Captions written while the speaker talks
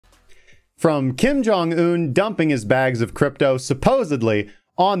From Kim-Jung-un dumping his bags of crypto supposedly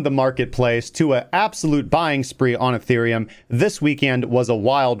on the marketplace to an absolute buying spree on Ethereum, this weekend was a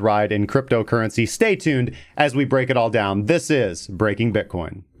wild ride in cryptocurrency. Stay tuned as we break it all down. This is Breaking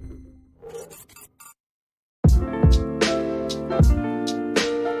Bitcoin.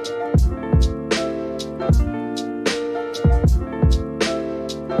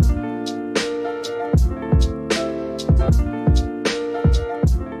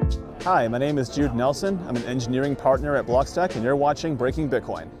 Hi, my name is Jude Nelson. I'm an engineering partner at Blockstack, and you're watching Breaking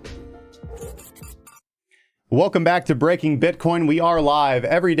Bitcoin. Welcome back to Breaking Bitcoin. We are live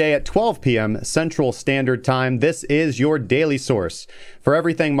every day at 12 p.m. Central Standard Time. This is your daily source for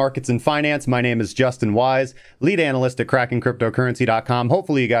everything markets and finance. My name is Justin Wise, lead analyst at CrackingCrypotcurrency.com.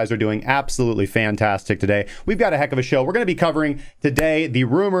 Hopefully you guys are doing absolutely fantastic today. We've got a heck of a show. We're going to be covering today the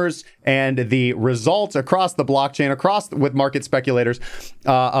rumors and the results across the blockchain, with market speculators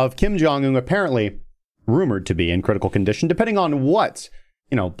of Kim-Jung-un apparently rumored to be in critical condition, depending on what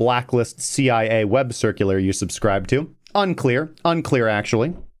blacklist CIA web circular you subscribe to. Unclear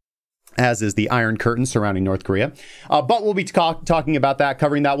actually, as is the Iron Curtain surrounding North Korea. But we'll be talking about that,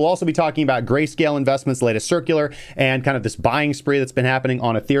 covering that. We'll also be talking about Grayscale Investments' latest circular and kind of this buying spree that's been happening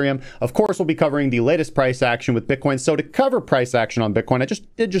on Ethereum. Of course, we'll be covering the latest price action with Bitcoin. So to cover price action on Bitcoin,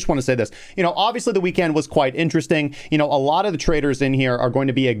 I just want to say this. Obviously the weekend was quite interesting. A lot of the traders in here are going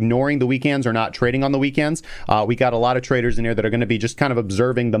to be ignoring the weekends or not trading on the weekends. We got a lot of traders in here that are going to be just kind of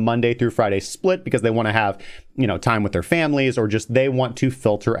observing the Monday through Friday split because they want to have, time with their families, or just they want to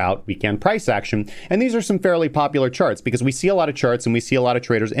filter out weekend price action. And these are some fairly popular charts because we see a lot of charts and we see a lot of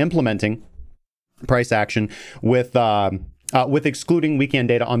traders implementing price action with excluding weekend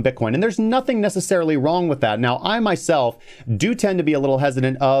data on Bitcoin. And there's nothing necessarily wrong with that. Now, I myself do tend to be a little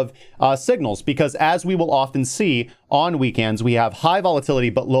hesitant of signals because, as we will often see on weekends, we have high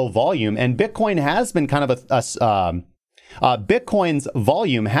volatility but low volume. And Bitcoin has been kind of Bitcoin's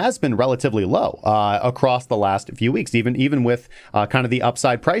volume has been relatively low across the last few weeks, even with kind of the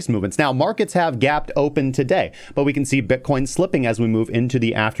upside price movements. Now, markets have gapped open today, but we can see Bitcoin slipping as we move into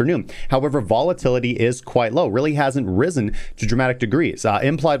the afternoon. However, volatility is quite low, really hasn't risen to dramatic degrees,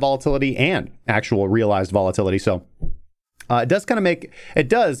 implied volatility and actual realized volatility. So it does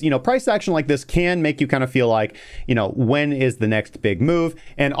price action like this can make you kind of feel like, when is the next big move?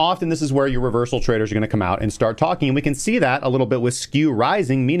 And often this is where your reversal traders are going to come out and start talking. And we can see that a little bit with skew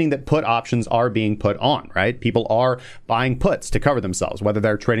rising, meaning that put options are being put on, right? People are buying puts to cover themselves, whether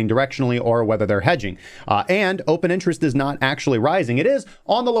they're trading directionally or whether they're hedging. And open interest is not actually rising. It is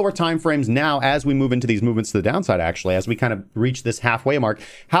on the lower time frames now as we move into these movements to the downside, actually, as we kind of reach this halfway mark.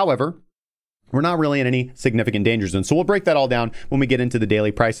 However, we're not really in any significant danger zone. So we'll break that all down when we get into the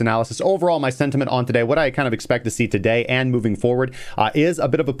daily price analysis. Overall, my sentiment on today, what I kind of expect to see today and moving forward is a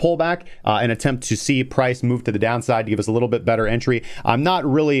bit of a pullback, an attempt to see price move to the downside to give us a little bit better entry. I'm not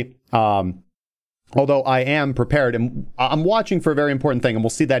really, although I am prepared, and I'm watching for a very important thing, and we'll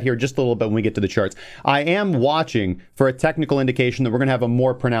see that here just a little bit when we get to the charts. I am watching for a technical indication that we're going to have a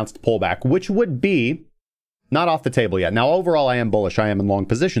more pronounced pullback, which would be not off the table yet. Now, overall, I am bullish. I am in long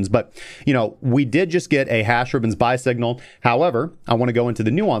positions, but, we did just get a hash ribbons buy signal. However, I want to go into the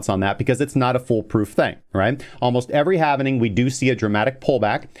nuance on that because it's not a foolproof thing, right? Almost every halvening, we do see a dramatic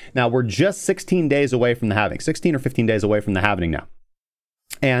pullback. Now, we're just 16 days away from the halving, 16 or 15 days away from the halvening now.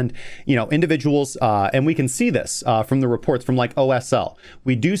 And, individuals, and we can see this from the reports from like OSL,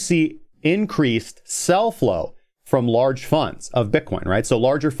 we do see increased sell flow from large funds of Bitcoin, right? So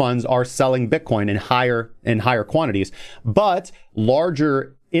larger funds are selling Bitcoin in higher quantities, but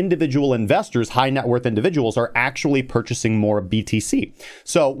larger individual investors, high net worth individuals, are actually purchasing more BTC.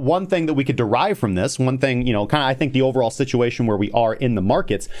 So one thing that we could derive from this, one thing, I think the overall situation where we are in the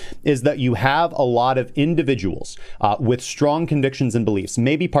markets is that you have a lot of individuals with strong convictions and beliefs,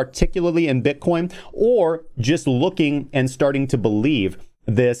 maybe particularly in Bitcoin, or just looking and starting to believe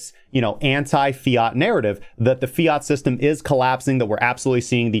this, anti-fiat narrative that the fiat system is collapsing, that we're absolutely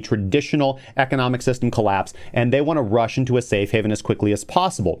seeing the traditional economic system collapse, and they want to rush into a safe haven as quickly as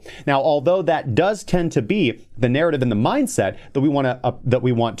possible. Now, although that does tend to be the narrative and the mindset that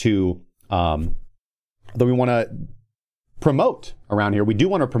we want to promote around here, we do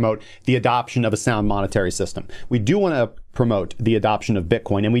want to promote the adoption of a sound monetary system. We do want to promote the adoption of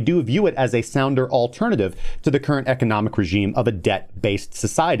Bitcoin, and we do view it as a sounder alternative to the current economic regime of a debt-based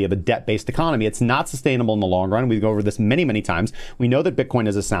society, of a debt-based economy. It's not sustainable in the long run. We go over this many, many times. We know that Bitcoin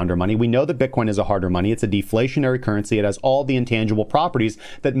is a sounder money. We know that Bitcoin is a harder money. It's a deflationary currency. It has all the intangible properties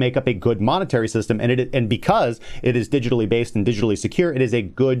that make up a good monetary system, and because it is digitally based and digitally secure, it is a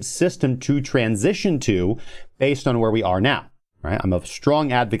good system to transition to based on where we are now. Right? I'm a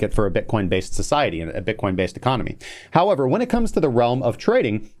strong advocate for a Bitcoin-based society and a Bitcoin-based economy. However, when it comes to the realm of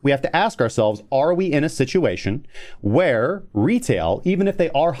trading, we have to ask ourselves, are we in a situation where retail, even if they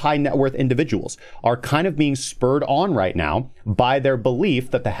are high net worth individuals, are kind of being spurred on right now by their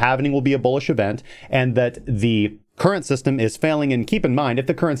belief that the halvening will be a bullish event and that the current system is failing? And keep in mind, if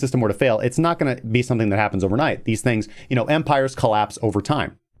the current system were to fail, it's not going to be something that happens overnight. These things, empires collapse over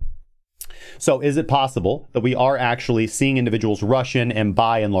time. So is it possible that we are actually seeing individuals rush in and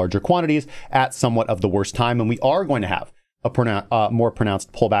buy in larger quantities at somewhat of the worst time, and we are going to have a more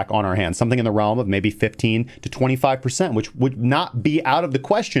pronounced pullback on our hands, something in the realm of maybe 15 to 25%, which would not be out of the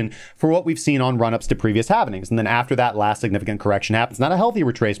question for what we've seen on run-ups to previous halvenings. And then after that last significant correction happens, not a healthy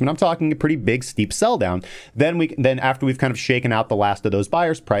retracement, I'm talking a pretty big steep sell down, then after we've kind of shaken out the last of those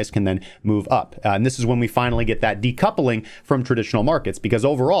buyers, price can then move up. And this is when we finally get that decoupling from traditional markets, because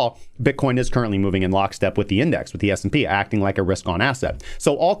overall, Bitcoin is currently moving in lockstep with the index, with the S&P, acting like a risk-on asset.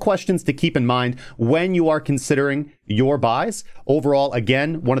 So all questions to keep in mind when you are considering your buys. Overall,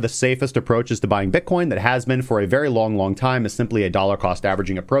 again, one of the safest approaches to buying Bitcoin that has been for a very long time is simply a dollar cost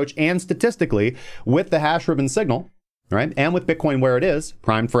averaging approach. And statistically, with the hash ribbon signal, right, and with Bitcoin where it is,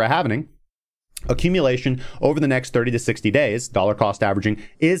 primed for a halvening, accumulation over the next 30 to 60 days, dollar cost averaging,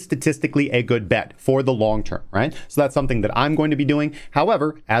 is statistically a good bet for the long term, right? So that's something that I'm going to be doing.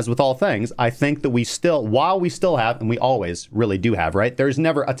 However, as with all things, I think that while we still have, and we always really do have, right? There's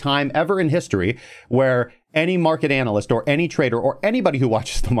never a time ever in history where any market analyst or any trader or anybody who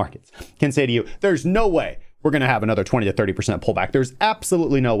watches the markets can say to you, there's no way we're going to have another 20 to 30% pullback. There's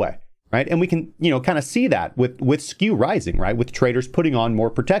absolutely no way. Right. And we can, kind of see that with skew rising, right? With traders putting on more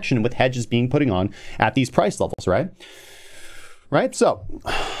protection, with hedges being putting on at these price levels, right? Right. So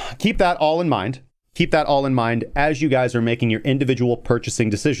keep that all in mind. Keep that all in mind as you guys are making your individual purchasing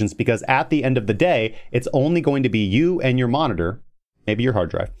decisions, because at the end of the day, it's only going to be you and your monitor, maybe your hard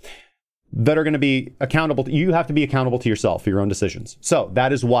drive, that are going to be accountable. You have to be accountable to yourself for your own decisions. So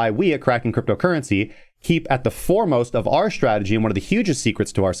that is why we at Cracking Cryptocurrency keep at the foremost of our strategy, and one of the hugest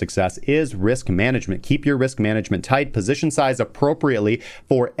secrets to our success is risk management. Keep your risk management tight, position size appropriately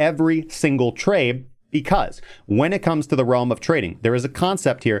for every single trade, because when it comes to the realm of trading, there is a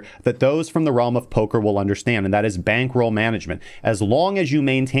concept here that those from the realm of poker will understand, and that is bankroll management. As long as you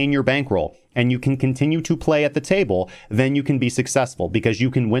maintain your bankroll and you can continue to play at the table, then you can be successful, because you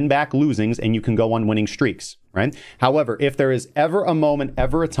can win back losings and you can go on winning streaks, right? However, if there is ever a moment,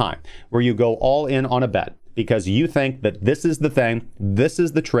 ever a time where you go all in on a bet because you think that this is the thing, this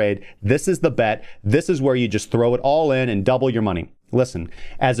is the trade, this is the bet, this is where you just throw it all in and double your money. Listen,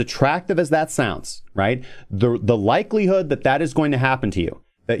 as attractive as that sounds, right? The likelihood that that is going to happen to you,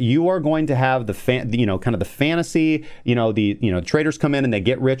 that you are going to have the kind of the fantasy, traders come in and they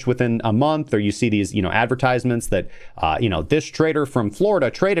get rich within a month, or you see these, advertisements that, this trader from Florida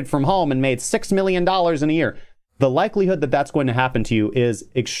traded from home and made $6 million in a year. The likelihood that that's going to happen to you is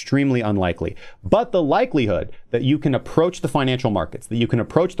extremely unlikely. But the likelihood that you can approach the financial markets, that you can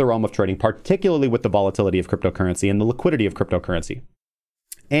approach the realm of trading, particularly with the volatility of cryptocurrency and the liquidity of cryptocurrency,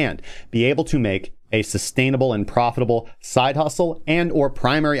 and be able to make a sustainable and profitable side hustle and or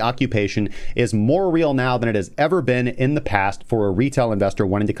primary occupation is more real now than it has ever been in the past for a retail investor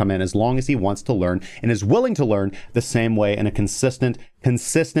wanting to come in, as long as he wants to learn and is willing to learn the same way in a consistent,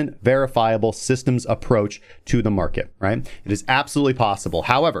 verifiable systems approach to the market, right? It is absolutely possible.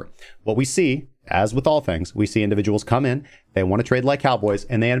 However, what we see, as with all things, we see individuals come in, they want to trade like cowboys,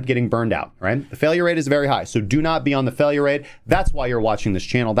 and they end up getting burned out, right? The failure rate is very high, so do not be on the failure rate. That's why you're watching this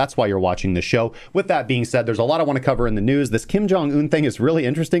channel. That's why you're watching this show. With that being said, there's a lot I want to cover in the news. This Kim-Jung-un thing is really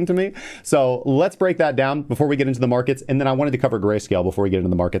interesting to me, so let's break that down before we get into the markets, and then I wanted to cover Grayscale before we get into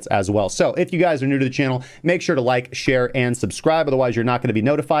the markets as well. So if you guys are new to the channel, make sure to like, share, and subscribe. Otherwise, you're not going to be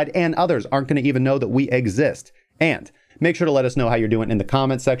notified, and others aren't going to even know that we exist. And make sure to let us know how you're doing in the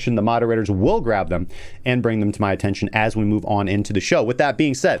comment section. The moderators will grab them and bring them to my attention as we move on into the show. With that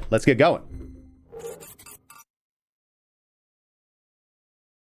being said, let's get going.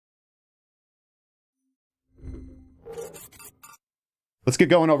 Let's get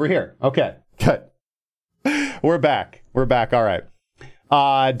going over here. Okay, good. We're back. We're back. All right.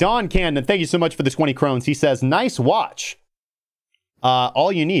 Don Candon, thank you so much for the 20 crones. He says, nice watch.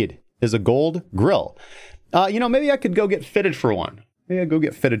 All you need is a gold grill. Maybe I could go get fitted for one. Maybe I'd go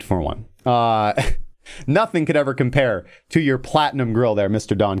get fitted for one. Nothing could ever compare to your platinum grill there,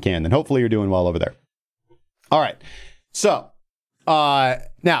 Mr. Don Candon. Hopefully you're doing well over there. All right. So,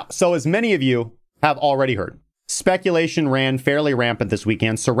 so as many of you have already heard, speculation ran fairly rampant this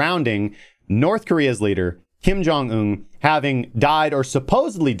weekend surrounding North Korea's leader, Kim Jong-un, having died or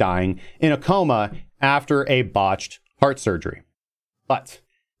supposedly dying in a coma after a botched heart surgery. But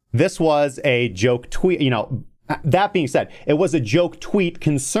this was a joke tweet. That being said, it was a joke tweet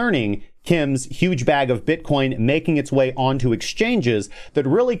concerning Kim's huge bag of Bitcoin making its way onto exchanges that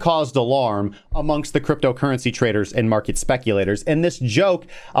really caused alarm amongst the cryptocurrency traders and market speculators. And this joke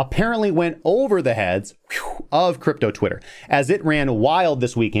apparently went over the heads of crypto Twitter as it ran wild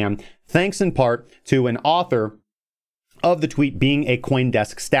this weekend, thanks in part to an author of the tweet being a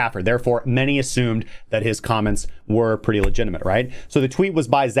CoinDesk staffer. Therefore, many assumed that his comments were pretty legitimate, right? So the tweet was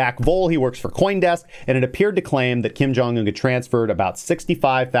by Zach Vol. He works for CoinDesk, and it appeared to claim that Kim-Jung-un had transferred about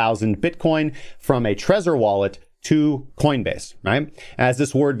 65,000 Bitcoin from a Trezor wallet to Coinbase, right? As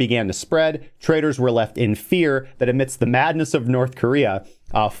this word began to spread, traders were left in fear that amidst the madness of North Korea,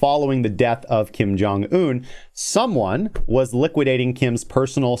 following the death of Kim Jong-un, someone was liquidating Kim's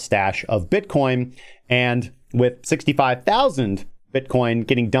personal stash of Bitcoin, and with 65,000 Bitcoin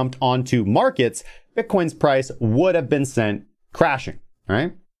getting dumped onto markets, Bitcoin's price would have been sent crashing,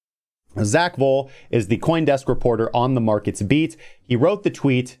 right? Zach Vol is the CoinDesk reporter on the markets beat. He wrote the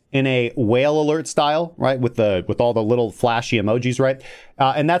tweet in a whale alert style, right? With all the little flashy emojis, right?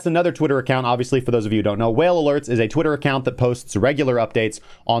 And that's another Twitter account. Obviously, for those of you who don't know, Whale Alerts is a Twitter account that posts regular updates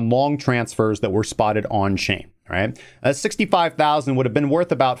on long transfers that were spotted on chain. Right? 65,000 would have been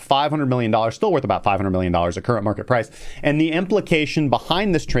worth about $500 million, still worth about $500 million at current market price. And the implication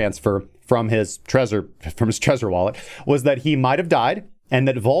behind this transfer from his Trezor wallet was that he might have died and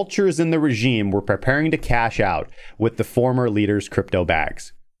that vultures in the regime were preparing to cash out with the former leader's crypto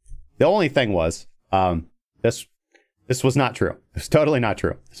bags. The only thing was, this was not true. It's totally not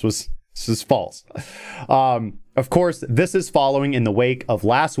true. This is false. Of course, this is following in the wake of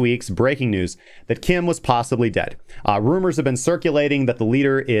last week's breaking news that Kim was possibly dead. Rumors have been circulating that the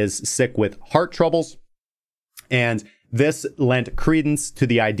leader is sick with heart troubles, and this lent credence to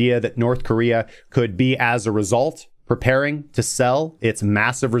the idea that North Korea could be, as a result, preparing to sell its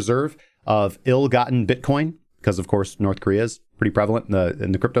massive reserve of ill-gotten Bitcoin, because, of course, North Korea is pretty prevalent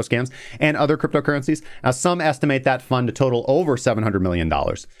in the crypto scams and other cryptocurrencies. Now, some estimate that fund to total over $700 million.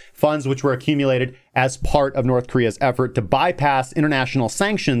 Funds which were accumulated as part of North Korea's effort to bypass international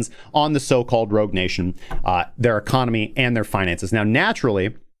sanctions on the so-called rogue nation, their economy, and their finances. Now,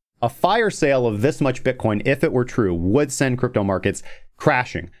 naturally, a fire sale of this much Bitcoin, if it were true, would send crypto markets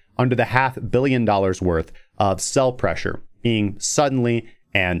crashing under the $500 million worth of sell pressure being suddenly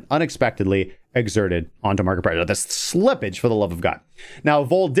and unexpectedly exerted onto market price. This slippage, for the love of God. Now,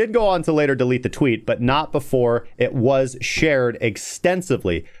 Vol did go on to later delete the tweet, but not before it was shared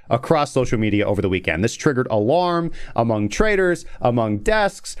extensively across social media over the weekend. This triggered alarm among traders, among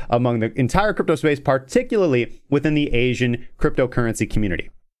desks, among the entire crypto space, particularly within the Asian cryptocurrency community.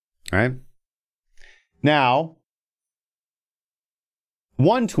 All right. Now,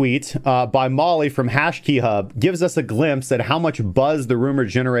 one tweet by Molly from HashKeyHub gives us a glimpse at how much buzz the rumor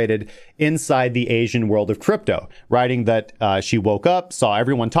generated inside the Asian world of crypto, writing that she woke up, saw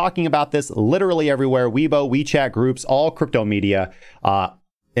everyone talking about this literally everywhere, Weibo, WeChat groups, all crypto media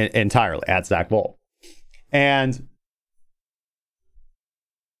entirely, at Zach Vol. And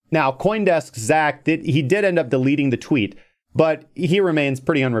now CoinDesk Zach did end up deleting the tweet, but he remains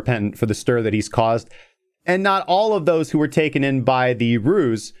pretty unrepentant for the stir that he's caused. And not all of those who were taken in by the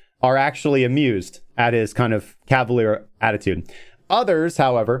ruse are actually amused at his kind of cavalier attitude. Others,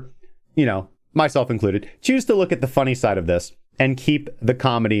 however, myself included, choose to look at the funny side of this and keep the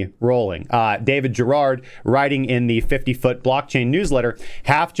comedy rolling. David Gerard, writing in the 50-foot blockchain newsletter,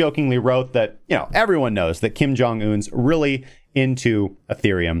 half-jokingly wrote that, everyone knows that Kim Jong-un's really into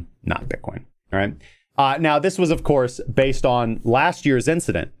Ethereum, not Bitcoin. All right. Now, this was, of course, based on last year's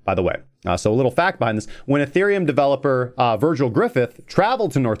incident, by the way. So a little fact behind this. When Ethereum developer Virgil Griffith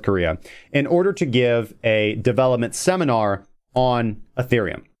traveled to North Korea in order to give a development seminar on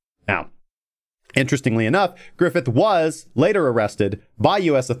Ethereum. Now, interestingly enough, Griffith was later arrested by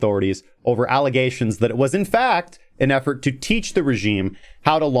U.S. authorities over allegations that it was, in fact, an effort to teach the regime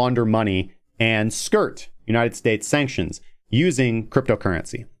how to launder money and skirt United States sanctions using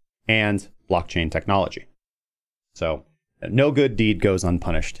cryptocurrency and blockchain technology. So no good deed goes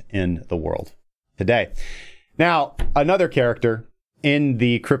unpunished in the world today. Now, another character in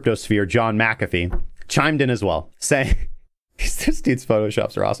the crypto sphere, John McAfee, chimed in as well, saying, this dude's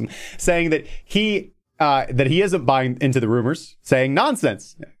photoshops are awesome, saying that he isn't buying into the rumors, saying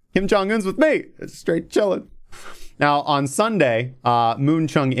nonsense. Kim Jong-un's with me. It's straight chilling. Now, on Sunday, Moon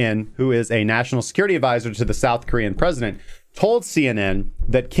Chung-in, who is a national security advisor to the South Korean president, told CNN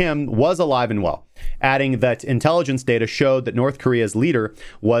that Kim was alive and well, adding that intelligence data showed that North Korea's leader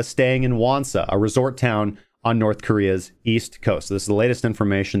was staying in Wonsa, a resort town on North Korea's east coast. So this is the latest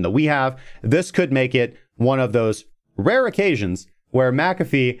information that we have. This could make it one of those rare occasions where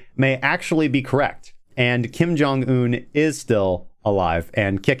McAfee may actually be correct and Kim-Jung-un is still alive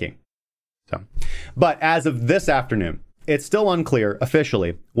and kicking. But as of this afternoon, it's still unclear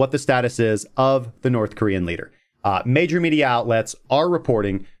officially what the status is of the North Korean leader. Major media outlets are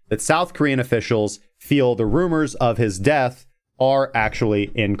reporting that South Korean officials feel the rumors of his death are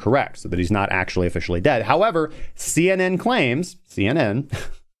actually incorrect, so that he's not actually officially dead. However, CNN claims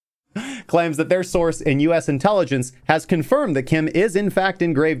that their source in U.S. intelligence has confirmed that Kim is in fact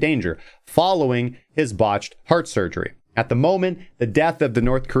in grave danger following his botched heart surgery. At the moment, the death of the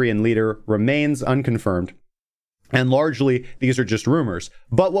North Korean leader remains unconfirmed, and largely these are just rumors.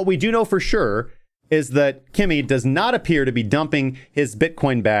 But what we do know for sure is that Kimmy does not appear to be dumping his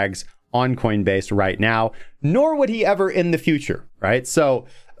Bitcoin bags on Coinbase right now, nor would he ever in the future, right? So,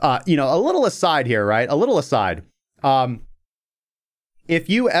 a little aside here, right? A little aside. If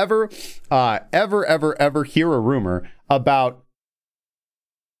you ever hear a rumor about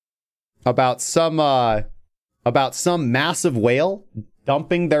some massive whale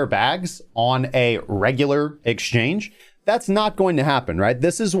dumping their bags on a regular exchange, that's not going to happen, right?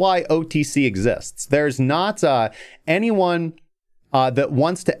 This is why OTC exists. There's not anyone that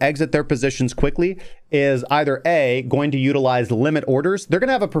wants to exit their positions quickly is either A, going to utilize limit orders. They're going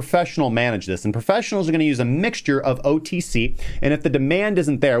to have a professional manage this, and professionals are going to use a mixture of OTC. And if the demand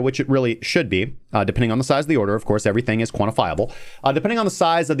isn't there, which it really should be, depending on the size of the order, of course, everything is quantifiable. Depending on the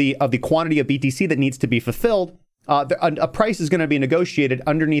size of the quantity of BTC that needs to be fulfilled, a price is going to be negotiated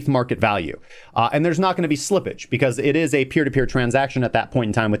underneath market value. And there's not going to be slippage because it is a peer-to-peer transaction at that point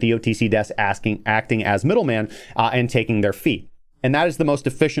in time with the OTC desk acting as middleman and taking their fee. And that is the most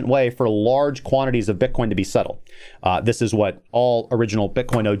efficient way for large quantities of Bitcoin to be settled. This is what all original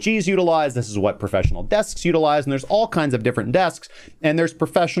Bitcoin OGs utilize. This is what professional desks utilize. And there's all kinds of different desks. And there's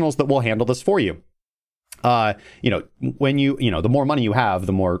professionals that will handle this for you. When the more money you have,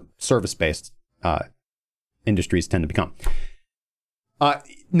 the more service-based industries tend to become.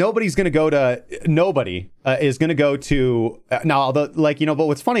 Nobody is going to go to now, but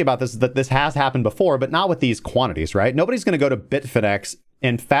what's funny about this is that this has happened before, but not with these quantities, right? Nobody's going to go to Bitfinex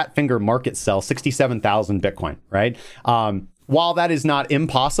and fat finger market sell 67,000 Bitcoin, right? While that is not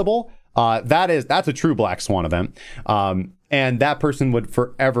impossible, that's a true black swan event. And that person would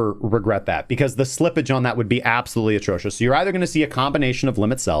forever regret that because the slippage on that would be absolutely atrocious. So you're either going to see a combination of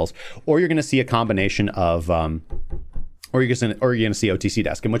limit sells or you're going to see a combination of, or you're going to see OTC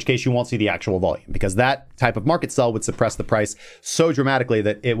desk, in which case you won't see the actual volume because that type of market sell would suppress the price so dramatically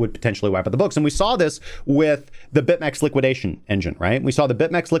that it would potentially wipe out the books. And we saw this with the BitMEX liquidation engine, right? We saw the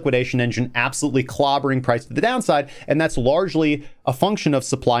BitMEX liquidation engine absolutely clobbering price to the downside, and that's largely a function of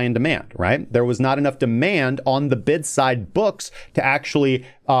supply and demand, right? There was not enough demand on the bid side books to actually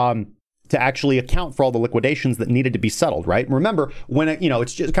account for all the liquidations that needed to be settled, right? Remember, when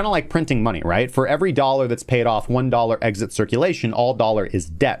it's just kind of like printing money, right? For every dollar that's paid off, $1 exit circulation, all dollar is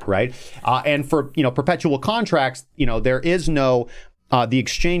debt, right? And for perpetual contracts, there is no the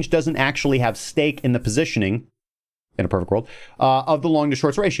exchange doesn't actually have stake in the positioning. In a perfect world, of the long to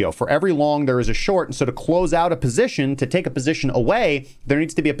shorts ratio. For every long, there is a short. And so to close out a position, to take a position away, there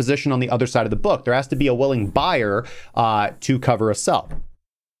needs to be a position on the other side of the book. There has to be a willing buyer to cover a sell.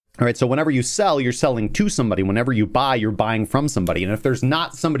 All right, so whenever you sell, you're selling to somebody. Whenever you buy, you're buying from somebody. And if there's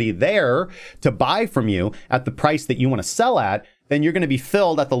not somebody there to buy from you at the price that you want to sell at, then you're going to be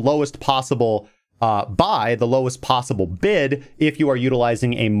filled at the lowest possible buy, the lowest possible bid, if you are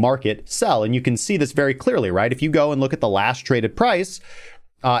utilizing a market sell. And you can see this very clearly, right? If you go and look at the last traded price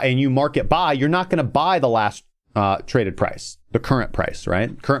and you market buy, you're not going to buy the last traded price, the current price,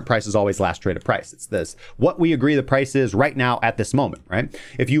 right? Current price is always last traded price. It's this, what we agree the price is right now at this moment, right?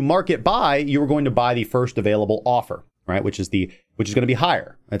 If you market buy, you're going to buy the first available offer, right? Which is going to be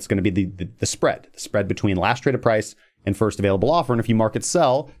higher. It's going to be the spread between last traded price and first available offer. And if you market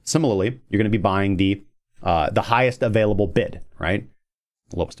sell, similarly, you're going to be buying the highest available bid, right?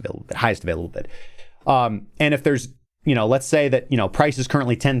 Lowest available bid, highest available bid. And if there's, let's say that, price is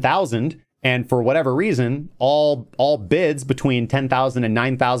currently 10,000. And for whatever reason, all bids between $10,000 and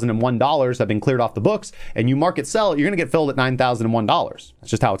 $9,001 have been cleared off the books, and you market sell, you're going to get filled at $9,001. That's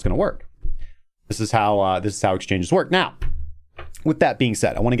just how it's going to work. This is how exchanges work. Now, with that being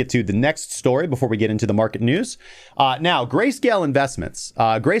said, I want to get to the next story before we get into the market news. Now, Grayscale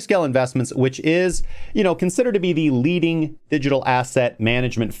Investments, which is considered to be the leading digital asset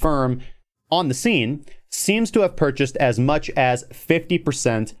management firm on the scene, seems to have purchased as much as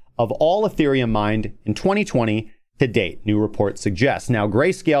 50% of all Ethereum mined in 2020 to date, new report suggests. Now,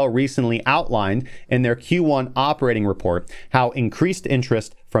 Grayscale recently outlined in their Q1 operating report how increased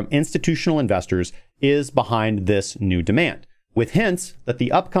interest from institutional investors is behind this new demand. with hints that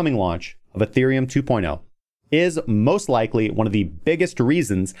the upcoming launch of Ethereum 2.0 is most likely one of the biggest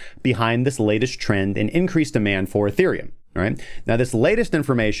reasons behind this latest trend in increased demand for Ethereum. Right? Now, this latest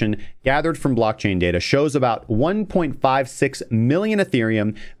information gathered from blockchain data shows about 1.56 million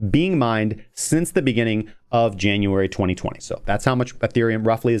Ethereum being mined since the beginning of January 2020. So that's how much Ethereum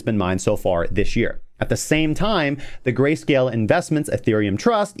roughly has been mined so far this year. At the same time, the Grayscale Investments Ethereum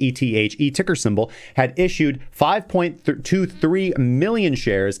Trust, ETH ticker symbol, had issued 5.23 million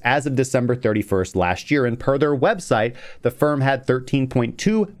shares as of December 31st last year. And per their website, the firm had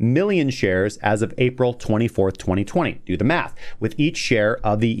 13.2 million shares as of April 24th, 2020. Do the math. With each share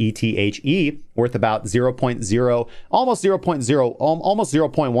of the ETHE worth about 0.0, almost 0.0, almost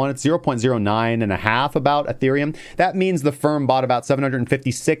 0.1, it's 0.09 and a half about Ethereum. That means the firm bought about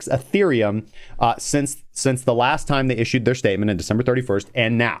 756 Ethereum since the last time they issued their statement on December 31st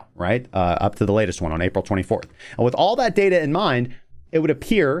and now, right? Up to the latest one on April 24th. And with all that data in mind, it would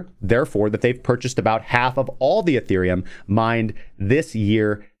appear, therefore, that they've purchased about half of all the Ethereum mined this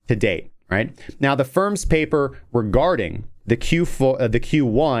year to date, right? Now, the firm's paper regarding the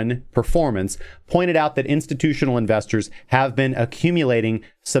Q1 performance pointed out that institutional investors have been accumulating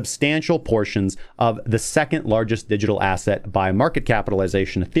substantial portions of the second largest digital asset by market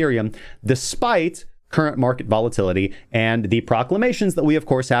capitalization, Ethereum, despite current market volatility and the proclamations that we, of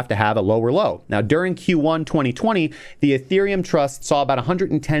course, have to have a lower low. Now, during Q1 2020, the Ethereum Trust saw about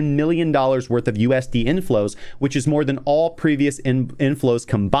 $110 million worth of USD inflows, which is more than all previous inflows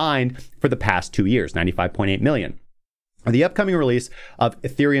combined for the past 2 years, 95.8 million. The upcoming release of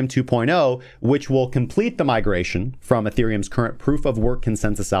Ethereum 2.0, which will complete the migration from Ethereum's current proof-of-work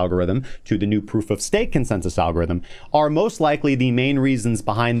consensus algorithm to the new proof-of-stake consensus algorithm, are most likely the main reasons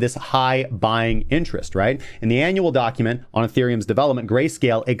behind this high buying interest, right? In the annual document on Ethereum's development,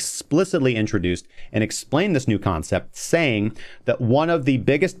 Grayscale explicitly introduced and explained this new concept, saying that one of the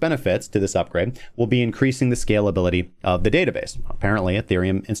biggest benefits to this upgrade will be increasing the scalability of the database. Apparently,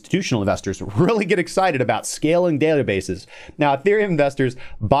 Ethereum institutional investors really get excited about scaling databases. Now, Ethereum investors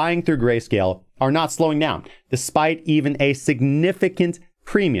buying through Grayscale are not slowing down, despite even a significant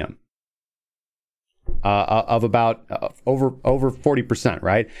premium of about over 40%,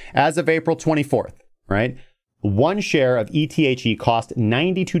 right? As of April 24th, right? One share of ETHE cost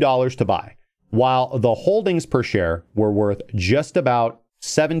 $92 to buy, while the holdings per share were worth just about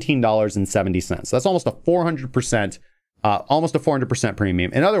 $17.70. That's almost a 400%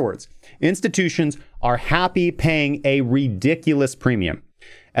 premium. In other words, institutions are happy paying a ridiculous premium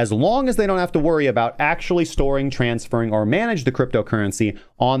as long as they don't have to worry about actually storing, transferring, or manage the cryptocurrency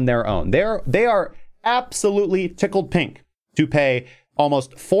on their own. They are absolutely tickled pink to pay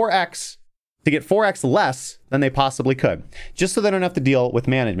almost 4x, to get 4x less than they possibly could, just so they don't have to deal with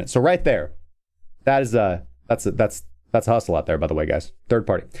management. So right there, that's a hustle out there, by the way, guys. Third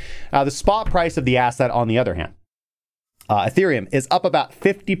party. The spot price of the asset, on the other hand, Ethereum is up about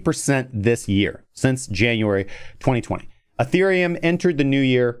 50% this year, since January 2020. Ethereum entered the new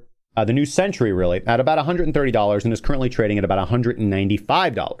year, the new century really, at about $130 and is currently trading at about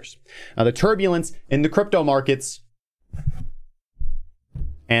 $195. Now, the turbulence in the crypto markets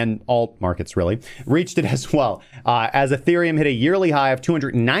and all markets really reached it as well, as Ethereum hit a yearly high of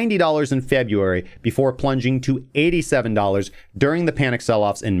 $290 in February before plunging to $87 during the panic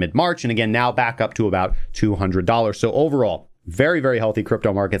sell-offs in mid-March, and again now back up to about $200. So overall, very, very healthy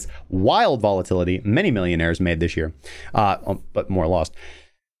crypto markets, wild volatility, many millionaires made this year, but more lost.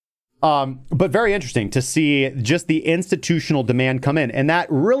 But very interesting to see just the institutional demand come in, and that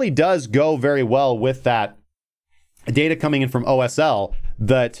really does go very well with that data coming in from OSL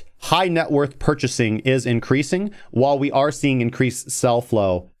that high net worth purchasing is increasing, while we are seeing increased sell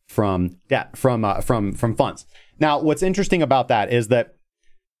flow from debt, from funds. Now, what's interesting about that is that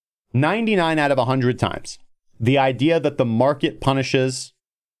 99 out of 100 times, the idea that the market punishes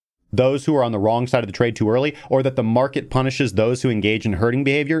those who are on the wrong side of the trade too early, or that the market punishes those who engage in herding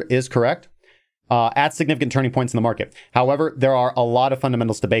behavior, is correct at significant turning points in the market. However, there are a lot of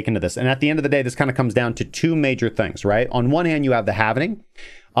fundamentals to bake into this. And at the end of the day, this kind of comes down to two major things, right? On one hand, you have the halvening.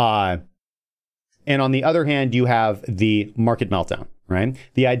 And on the other hand, you have the market meltdown, right?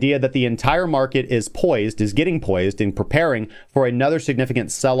 The idea that the entire market is getting poised and preparing for another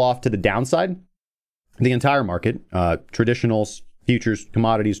significant sell-off to the downside. The entire market, traditionals, futures,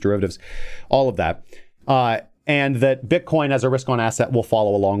 commodities, derivatives, all of that. And that Bitcoin as a risk-on asset will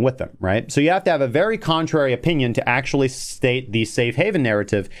follow along with them, right? So you have to have a very contrary opinion to actually state the safe haven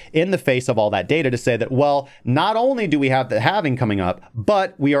narrative in the face of all that data to say that, well, not only do we have the halving coming up,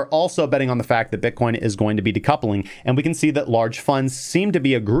 but we are also betting on the fact that Bitcoin is going to be decoupling. And we can see that large funds seem to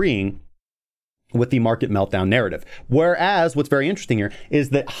be agreeing with the market meltdown narrative. Whereas what's very interesting here is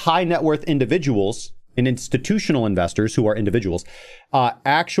that high net worth individuals and institutional investors who are individuals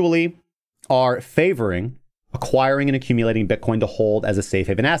actually are favoring acquiring and accumulating Bitcoin to hold as a safe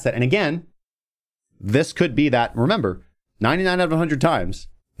haven asset. And again, this could be that, remember, 99 out of 100 times,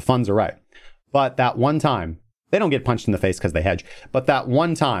 the funds are right. But that one time, they don't get punched in the face because they hedge. But that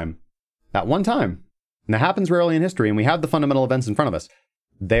one time, and that happens rarely in history, and we have the fundamental events in front of us,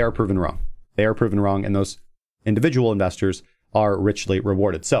 they are proven wrong. They are proven wrong, and those individual investors are richly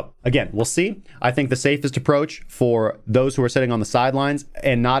rewarded. So again, we'll see. I think the safest approach for those who are sitting on the sidelines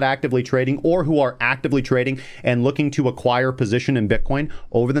and not actively trading, or who are actively trading and looking to acquire position in Bitcoin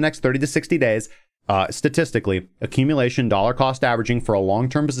over the next 30 to 60 days, statistically, accumulation, dollar cost averaging for a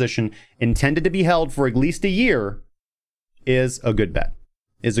long-term position intended to be held for at least a year is a good bet.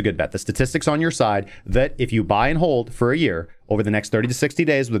 The statistics on your side that if you buy and hold for a year over the next 30 to 60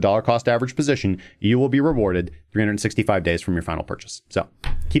 days with a dollar cost average position, you will be rewarded 365 days from your final purchase. So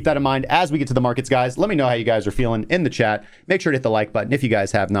keep that in mind as we get to the markets, guys. Let me know how you guys are feeling in the chat. Make sure to hit the like button if you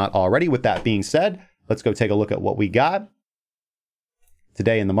guys have not already. With that being said, let's go take a look at what we got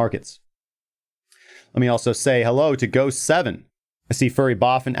today in the markets. Let me also say hello to Go7. I see Furry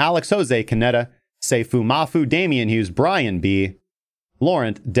Boffin, Alex Jose Canetta, Seifu Mafu, Damian Hughes, Brian B.,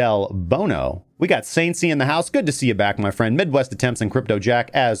 Laurent Del Bono. We got Saintsy in the house. Good to see you back, my friend. Midwest Attempts and Crypto Jack,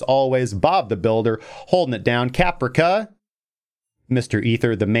 as always. Bob the Builder, holding it down. Caprica, Mr.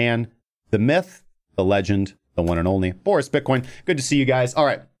 Ether, the man, the myth, the legend, the one and only. Boris Bitcoin. Good to see you guys. All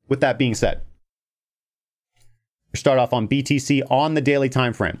right, with that being said, start off on BTC on the daily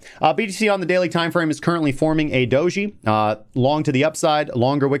time frame. BTC on the daily time frame is currently forming a doji, long to the upside,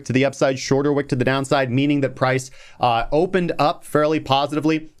 longer wick to the upside, shorter wick to the downside, meaning that price opened up fairly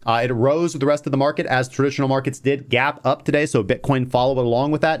positively. It rose with the rest of the market as traditional markets did gap up today. So Bitcoin followed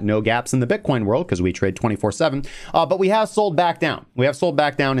along with that. No gaps in the Bitcoin world because we trade 24/7. But we have sold back down. We have sold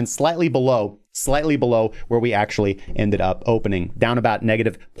back down and slightly below where we actually ended up opening, down about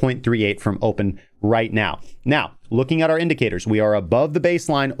negative 0.38 from open right now. Now, looking at our indicators, we are above the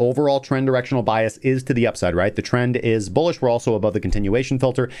baseline. Overall trend directional bias is to the upside, right? The trend is bullish. We're also above the continuation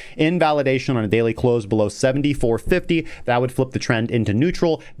filter. Invalidation on a daily close below 74.50. That would flip the trend into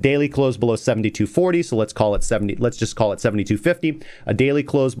neutral. Daily close below 72.40. So let's call it 70. Let's just call it 72.50. A daily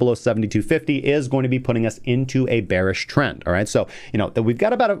close below 72.50 is going to be putting us into a bearish trend. All right. So, we've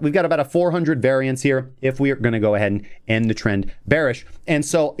got about a 400 variance here if we are going to go ahead and end the trend bearish. And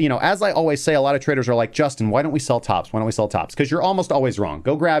so, as I always say, a lot of traders are like, Justin, why don't we sell tops? Why don't we sell tops? Because you're almost always wrong.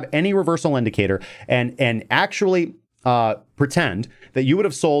 Go grab any reversal indicator and actually pretend that you would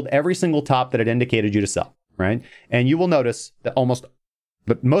have sold every single top that it indicated you to sell, right? And you will notice that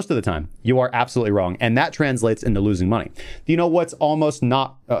but most of the time, you are absolutely wrong. And that translates into losing money. Do you know what's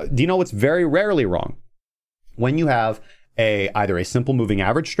what's very rarely wrong? When you have either a simple moving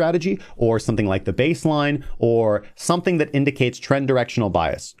average strategy or something like the baseline or something that indicates trend directional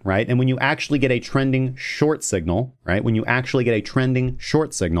bias, right? And when you actually get a trending short signal, right?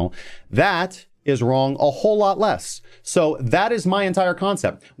 That is wrong a whole lot less. So that is my entire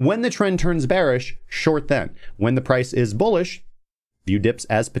concept. When the trend turns bearish, short then. When the price is bullish, view dips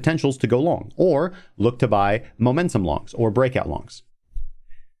as potentials to go long or look to buy momentum longs or breakout longs.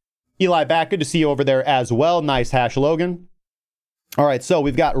 Eli back, good to see you over there as well. Nice hash, Logan. All right, so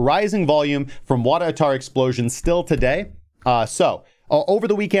we've got rising volume from Wadatar explosion still today. Over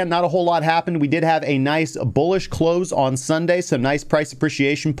the weekend, not a whole lot happened. We did have a nice bullish close on Sunday, some nice price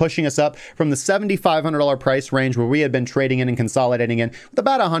appreciation pushing us up from the $7,500 price range where we had been trading in and consolidating in with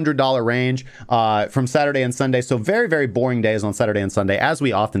about a $100 range from Saturday and Sunday. So very, very boring days on Saturday and Sunday, as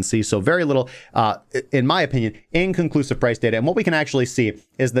we often see. So very little, in my opinion, inconclusive price data. And what we can actually see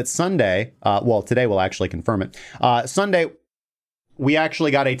is that Sunday, today we'll actually confirm it. Sunday, we actually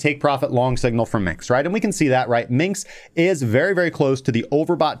got a take profit long signal from Minx, right? And we can see that, right? Minx is very, very close to the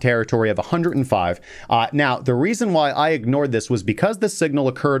overbought territory of 105. Now, the reason why I ignored this was because this signal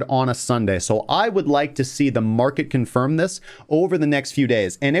occurred on a Sunday. So I would like to see the market confirm this over the next few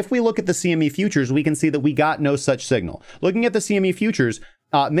days. And if we look at the CME futures, we can see that we got no such signal. Looking at the CME futures,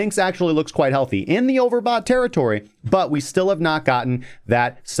 Minx actually looks quite healthy in the overbought territory, but we still have not gotten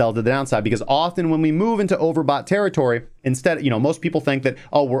that sell to the downside because often when we move into overbought territory, instead, most people think that,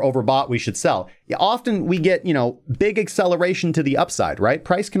 oh, we're overbought, we should sell. Yeah, often we get, big acceleration to the upside, right?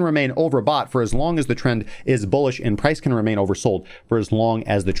 Price can remain overbought for as long as the trend is bullish and price can remain oversold for as long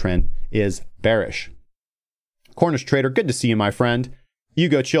as the trend is bearish. Cornish Trader, good to see you, my friend. You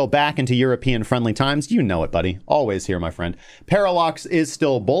go chill back into European friendly times. You know it, buddy. Always here, my friend. Parallax is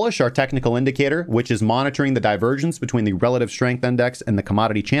still bullish. Our technical indicator, which is monitoring the divergence between the relative strength index and the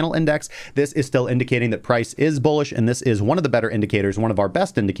commodity channel index. This is still indicating that price is bullish. And this is one of the better indicators, one of our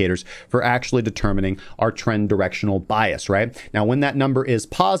best indicators for actually determining our trend directional bias, right? Now, when that number is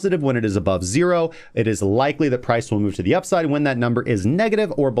positive, when it is above zero, it is likely that price will move to the upside. When that number is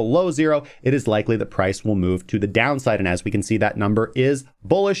negative or below zero, it is likely that price will move to the downside. And as we can see, that number is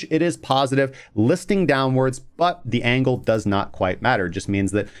bullish. It is positive, listing downwards, but the angle does not quite matter. It just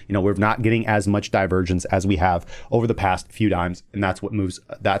means that, you know, we're not getting as much divergence as we have over the past few times, and that's what moves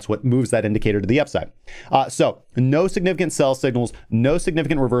that indicator to the upside. So no significant sell signals, no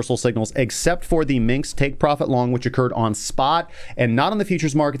significant reversal signals, except for the Minx take profit long, which occurred on spot and not on the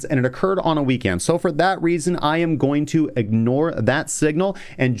futures markets, and it occurred on a weekend. So for that reason, I am going to ignore that signal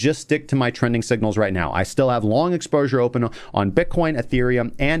and just stick to my trending signals right now. I still have long exposure open on Bitcoin,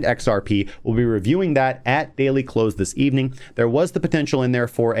 Ethereum, and XRP. We'll be reviewing that at daily close this evening. There was the potential in there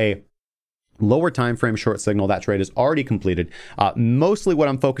for a lower time frame short signal. That trade is already completed. Mostly what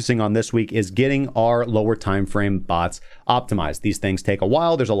I'm focusing on this week is getting our lower time frame bots optimized. These things take a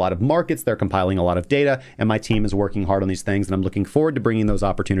while. There's a lot of markets. They're compiling a lot of data, and my team is working hard on these things, and I'm looking forward to bringing those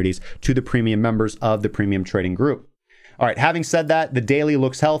opportunities to the premium members of the premium trading group. All right, having said that, the daily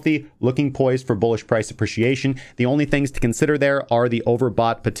looks healthy, looking poised for bullish price appreciation. The only things to consider there are the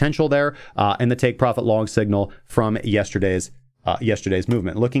overbought potential there and the take profit long signal from yesterday's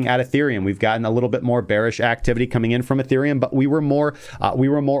movement. Looking at Ethereum, we've gotten a little bit more bearish activity coming in from Ethereum, but we were more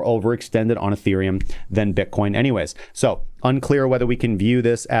overextended on Ethereum than Bitcoin anyways. So unclear whether we can view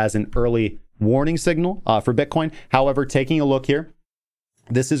this as an early warning signal for Bitcoin. However, taking a look here,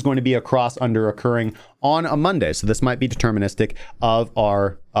 this is going to be a cross under occurring on a Monday. So this might be deterministic of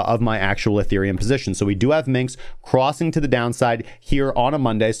my actual Ethereum position. So we do have Minx crossing to the downside here on a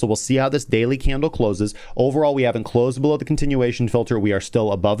Monday. So we'll see how this daily candle closes. Overall, we haven't closed below the continuation filter. We are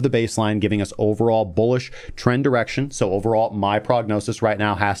still above the baseline, giving us overall bullish trend direction. So overall, my prognosis right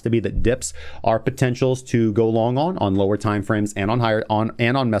now has to be that dips are potentials to go long on lower time frames and on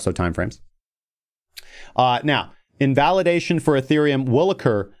meso time frames. Now, invalidation for Ethereum will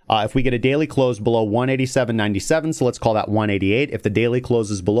occur if we get a daily close below 187.97. So let's call that 188. If the daily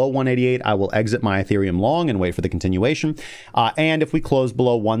closes below 188, I will exit my Ethereum long and wait for the continuation. And if we close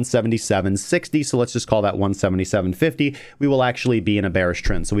below 177.60, so let's just call that 177.50, we will actually be in a bearish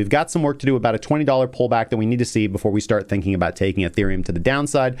trend. So we've got some work to do, about a $20 pullback that we need to see before we start thinking about taking Ethereum to the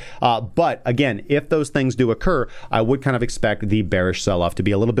downside. But again, if those things do occur, I would kind of expect the bearish sell-off to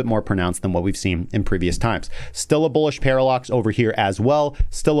be a little bit more pronounced than what we've seen in previous times. Still a bullish parallax over here as well.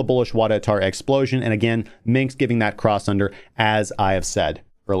 Still a bullish Wadatar explosion. And again, Minx giving that cross under, as I have said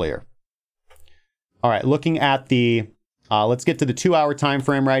earlier. All right, looking at the, let's get to the 2-hour time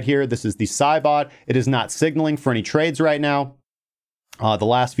frame right here. This is the Cybot. It is not signaling for any trades right now. The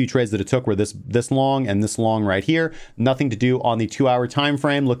last few trades that it took were this long and this long right here. Nothing to do on the 2-hour time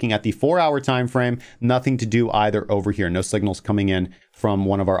frame. Looking at the 4-hour time frame, nothing to do either over here. No signals coming in from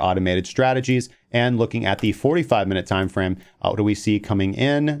one of our automated strategies. And looking at the 45-minute time frame, what do we see coming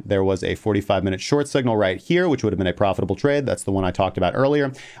in? There was a 45-minute short signal right here, which would have been a profitable trade. That's the one I talked about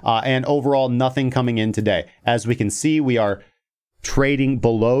earlier. And overall, nothing coming in today. As we can see, we are trading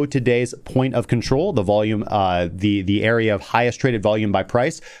below today's point of control, the volume, the area of highest traded volume by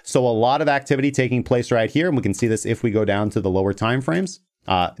price. So a lot of activity taking place right here. And we can see this if we go down to the lower time frames.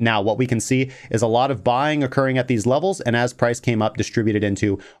 Now, what we can see is a lot of buying occurring at these levels, and as price came up, distributed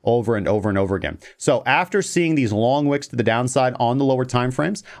into over and over and over again. So after seeing these long wicks to the downside on the lower time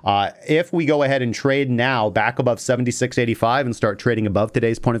frames, if we go ahead and trade now back above 76.85 and start trading above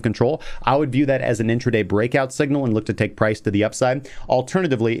today's point of control, I would view that as an intraday breakout signal and look to take price to the upside.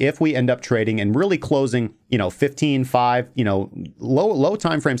 Alternatively, if we end up trading and really closing, 15.5, low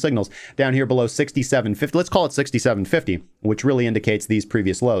time frame signals down here below 67.50, let's call it 67.50, which really indicates these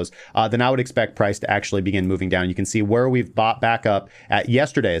previous lows, then I would expect price to actually begin moving down. You can see where we've bought back up at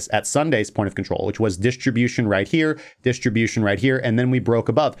Sunday's point of control, which was distribution right here, and then we broke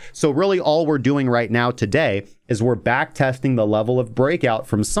above. So really all we're doing right now today is we're back testing the level of breakout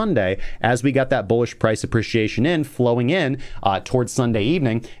from Sunday as we got that bullish price appreciation flowing in towards Sunday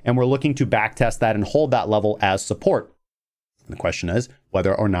evening, and we're looking to back test that and hold that level as support. The question is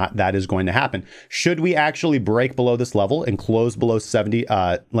whether or not that is going to happen. Should we actually break below this level and close below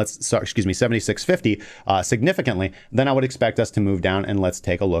 76.50 significantly, then I would expect us to move down, and let's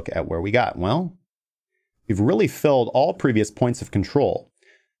take a look at where we got. Well, we've really filled all previous points of control.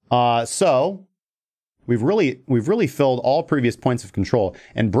 So We've really filled all previous points of control,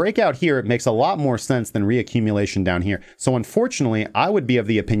 and breakout here, it makes a lot more sense than reaccumulation down here. So unfortunately, I would be of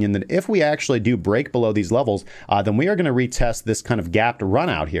the opinion that if we actually do break below these levels, then we are going to retest this kind of gapped run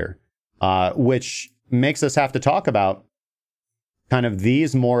out here, which makes us have to talk about kind of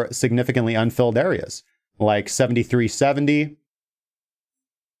these more significantly unfilled areas like 73.70.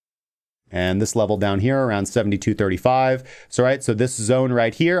 And this level down here around 72.35. So, right, so this zone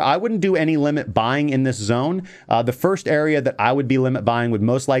right here, I wouldn't do any limit buying in this zone. The first area that I would be limit buying would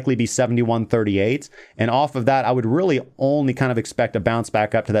most likely be 71.38. And off of that, I would really only kind of expect a bounce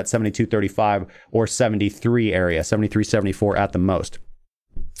back up to that 72.35 or 73 area, 73.74 at the most.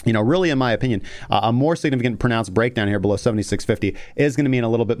 You know, really, in my opinion, a more significant pronounced breakdown here below 76.50 is going to mean a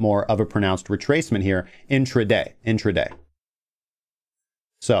little bit more of a pronounced retracement here intraday.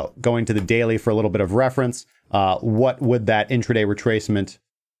 So going to the daily for a little bit of reference, what would that intraday retracement,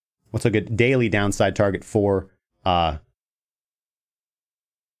 what's a good daily downside target for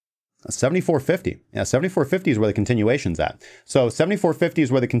 74.50? Yeah, 74.50 is where the continuation's at. So 74.50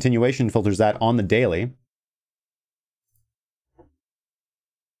 is where the continuation filter's at on the daily.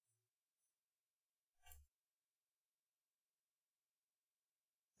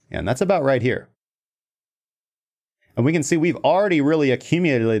 And that's about right here. And we can see we've already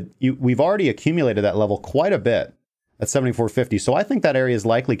accumulated that level quite a bit at 74.50. So I think that area is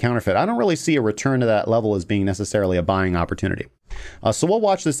likely counterfeit. I don't really see a return to that level as being necessarily a buying opportunity. So we'll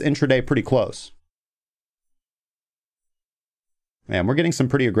watch this intraday pretty close. Man, we're getting some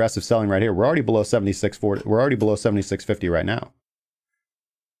pretty aggressive selling right here. We're already below 76.40. We're already below 76.50 right now.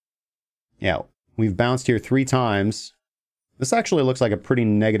 Yeah, we've bounced here 3 times. This actually looks like a pretty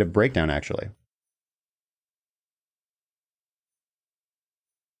negative breakdown, actually.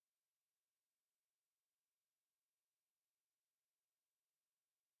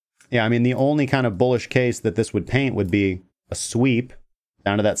 Yeah, I mean, the only kind of bullish case that this would paint would be a sweep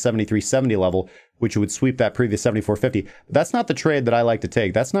down to that 73.70 level, which would sweep that previous 74.50. That's not the trade that I like to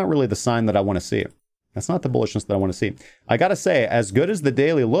take. That's not really the sign that I want to see. That's not the bullishness that I want to see. I got to say, as good as the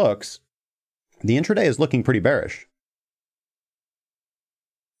daily looks, the intraday is looking pretty bearish.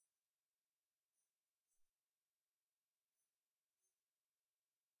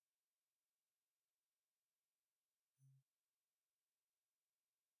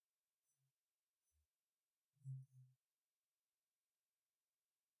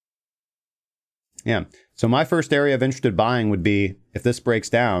 Yeah, so my first area of interested buying would be, if this breaks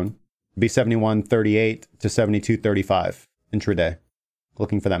down, be 71.38 to 72.35 intraday.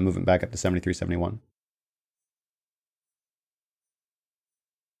 Looking for that movement back up to 73.71.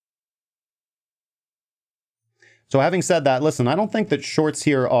 So having said that, listen, I don't think that shorts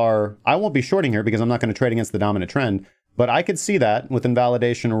here are, I won't be shorting here because I'm not going to trade against the dominant trend, but I could see that with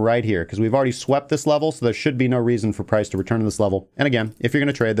invalidation right here because we've already swept this level, so there should be no reason for price to return to this level. And again, if you're going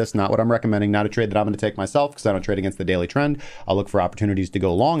to trade this, not what I'm recommending, not a trade that I'm going to take myself because I don't trade against the daily trend. I'll look for opportunities to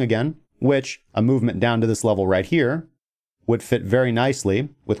go long again, which a movement down to this level right here would fit very nicely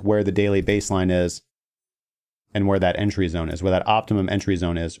with where the daily baseline is and where that entry zone is, where that optimum entry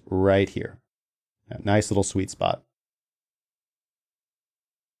zone is right here. A nice little sweet spot.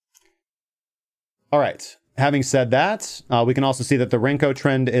 All right. Having said that, we can also see that the Renko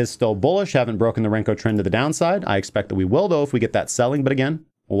trend is still bullish. Haven't broken the Renko trend to the downside. I expect that we will, though, if we get that selling. But again,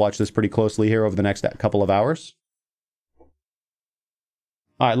 we'll watch this pretty closely here over the next couple of hours.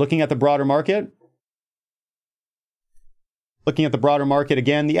 All right, looking at the broader market. Looking at the broader market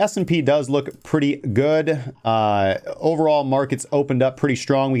again, the S&P does look pretty good. Overall, markets opened up pretty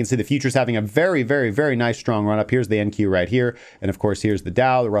strong. We can see the futures having a very, very, very nice strong run up. Here's the NQ right here. And of course, here's the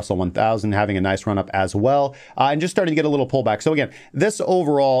Dow, the Russell 1000 having a nice run up as well. And just starting to get a little pullback. So again, this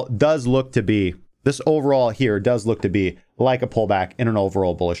overall does look to be, this overall here does look to be like a pullback in an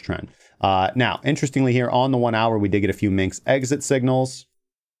overall bullish trend. Now, interestingly here on the 1 hour, we did get a few Minx exit signals.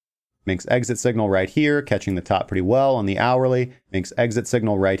 Minx exit signal right here, catching the top pretty well on the hourly. Minx exit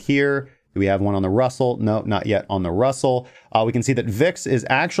signal right here. Do we have one on the Russell? No, not yet on the Russell. We can see that VIX is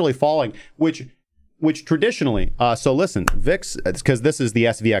actually falling, which traditionally, so listen, VIX, because this is the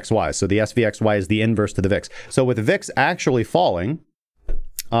SVXY. So the SVXY is the inverse to the VIX. So with VIX actually falling,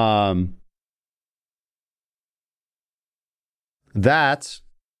 that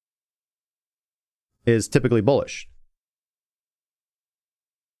is typically bullish.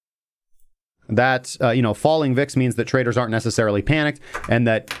 That, falling VIX means that traders aren't necessarily panicked and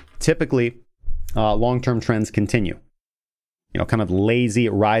that typically long-term trends continue. Kind of lazy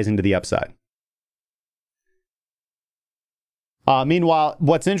rising to the upside. Meanwhile,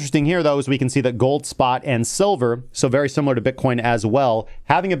 what's interesting here, though, is we can see that gold, spot, and silver, so very similar to Bitcoin as well,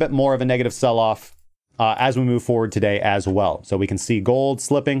 having a bit more of a negative sell-off as we move forward today as well. So we can see gold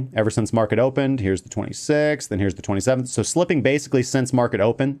slipping ever since market opened. Here's the 26th, then here's the 27th. So slipping basically since market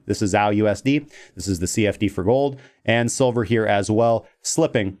opened. This is ZAO USD. This is the CFD for gold, and silver here as well,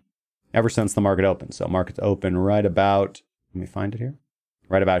 slipping ever since the market opened. So market's open right about, let me find it here,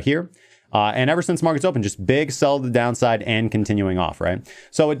 right about here. And ever since markets open, just big sell to the downside and continuing off, right?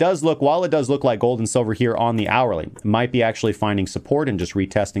 So it does look, while it does look like gold and silver here on the hourly, might be actually finding support and just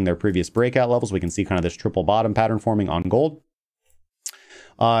retesting their previous breakout levels. We can see kind of this triple bottom pattern forming on gold.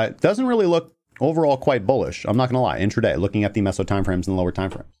 It doesn't really look overall quite bullish. I'm not going to lie. Intraday, looking at the meso timeframes and the lower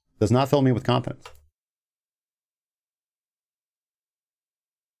timeframes, does not fill me with confidence.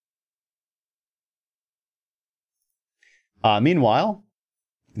 Meanwhile,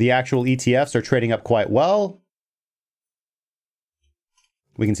 the actual ETFs are trading up quite well.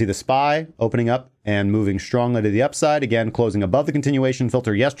 We can see the SPY opening up and moving strongly to the upside. Again, closing above the continuation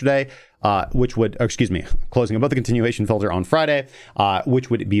filter yesterday, closing above the continuation filter on Friday, which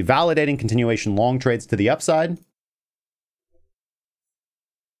would be validating continuation long trades to the upside.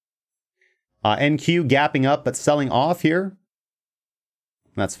 NQ gapping up, but selling off here.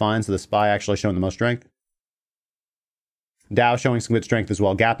 That's fine. So the SPY actually showing the most strength. Dow showing some good strength as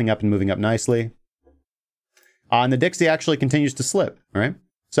well, gapping up and moving up nicely. And the Dixie actually continues to slip, all right?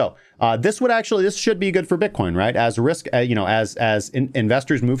 So this should be good for Bitcoin, right? As risk, as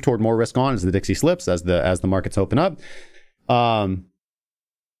investors move toward more risk on, as the Dixie slips, as the markets open up. I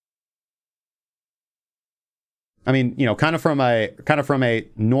mean, kind of from a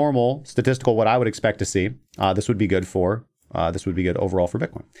normal statistical, what I would expect to see, this would be good overall for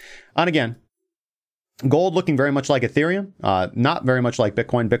Bitcoin. And again, gold looking very much like Ethereum, not very much like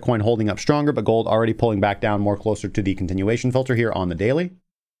Bitcoin. Bitcoin holding up stronger, but gold already pulling back down more closer to the continuation filter here on the daily.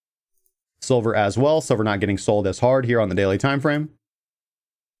 Silver as well. Silver not getting sold as hard here on the daily time frame.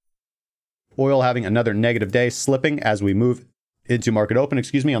 Oil having another negative day, slipping as we move into market open, on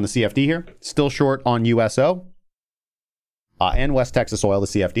the CFD here. Still short on USO. And West Texas oil, the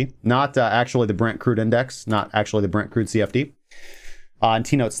CFD. Not actually the Brent crude index, not actually the Brent crude CFD. And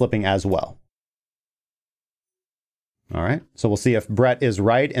T-note slipping as well. All right, so we'll see if Brett is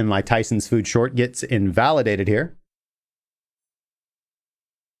right and my Tyson's food short gets invalidated here.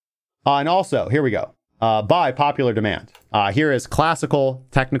 And also, here we go. By popular demand. Here is classical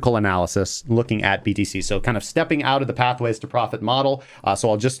technical analysis looking at BTC. So kind of stepping out of the pathways to profit model. So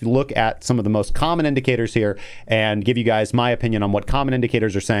I'll just look at some of the most common indicators here and give you guys my opinion on what common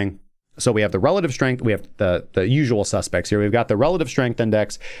indicators are saying. So we have the relative strength, we have the usual suspects here. We've got the relative strength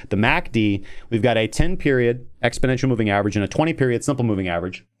index, the MACD, we've got a 10-period exponential moving average and a 20-period simple moving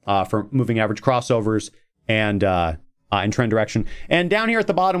average for moving average crossovers and trend direction. And down here at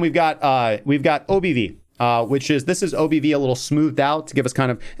the bottom, we've got OBV, this is OBV a little smoothed out to give us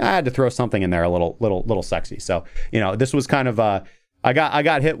kind of, I had to throw something in there a little sexy. So, this was kind of, I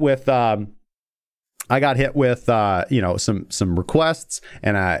got hit with some requests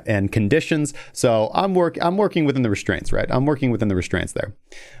and conditions. So I'm working within the restraints, right? I'm working within the restraints there.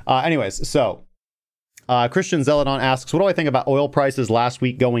 Anyways, so Christian Zeladon asks, what do I think about oil prices last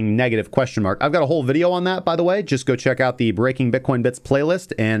week going negative? I've got a whole video on that, by the way. Just go check out the Breaking Bitcoin Bits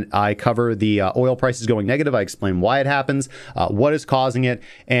playlist, and I cover the oil prices going negative. I explain why it happens, what is causing it,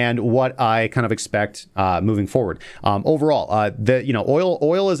 and what I kind of expect moving forward. Overall,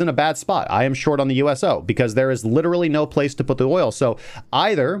 oil is in a bad spot. I am short on the USO because there is literally no place to put the oil. So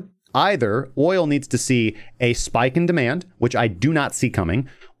either oil needs to see a spike in demand, which I do not see coming,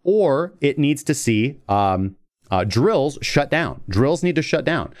 or it needs to see drills shut down. Drills need to shut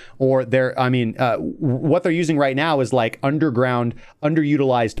down. Or what they're using right now is like underground,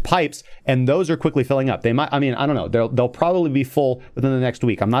 underutilized pipes, and those are quickly filling up. They might, I don't know, they'll probably be full within the next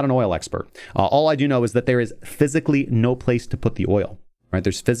week. I'm not an oil expert. All I do know is that there is physically no place to put the oil. Right?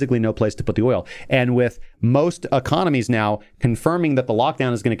 There's physically no place to put the oil. And with most economies now confirming that the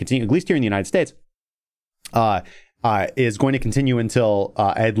lockdown is going to continue, at least here in the United States, is going to continue until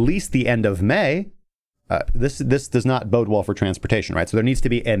at least the end of May. This does not bode well for transportation, right? So there needs to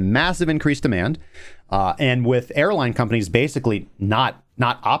be a massive increased demand, and with airline companies basically not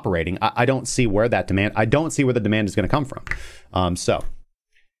operating, I don't see where the demand is going to come from.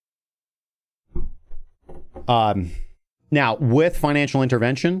 Now with financial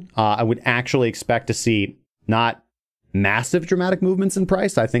intervention, I would actually expect to see not massive dramatic movements in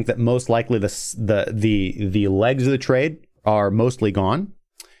price. I think that most likely the legs of the trade are mostly gone.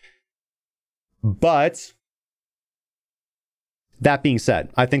 But that being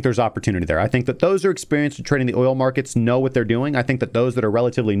said, I think there's opportunity there. I think that those who are experienced in trading the oil markets know what they're doing. I think that those that are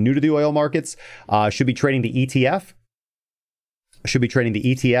relatively new to the oil markets should be trading the ETF.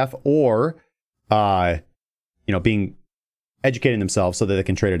 Or being educating themselves so that they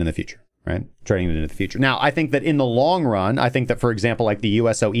can trade it in the future, right? Trading it into the future. Now, I think that in the long run, I think that, for example, like the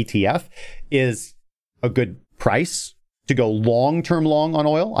USO ETF is a good price to go long-term long on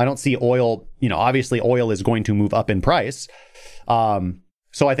oil. I don't see oil, obviously oil is going to move up in price.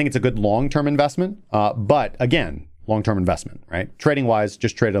 So I think it's a good long-term investment. But again, long-term investment, right? Trading-wise,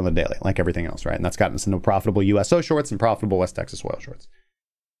 just trade it on the daily, like everything else, right? And that's gotten us into profitable USO shorts and profitable West Texas oil shorts.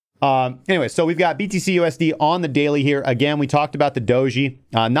 Anyway, so we've got BTC USD on the daily here. Again, we talked about the doji.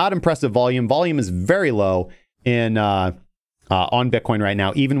 Not impressive volume. Volume is very low in on Bitcoin right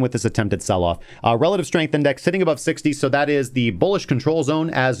now, even with this attempted sell-off. Relative strength index sitting above 60, so that is the bullish control zone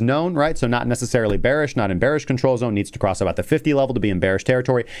as known, right? So not necessarily bearish, not in bearish control zone, needs to cross about the 50 level to be in bearish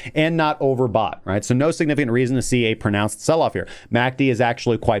territory, and not overbought, right? So no significant reason to see a pronounced sell-off here. MACD is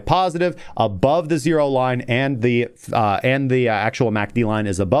actually quite positive, above the zero line, and the actual MACD line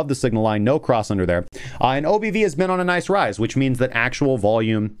is above the signal line, no cross under there. And OBV has been on a nice rise, which means that actual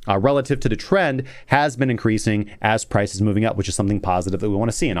volume relative to the trend has been increasing as price is moving up, which is something positive that we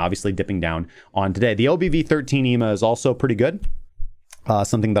want to see, and obviously dipping down on today. The OBV 13 EMA is also pretty good,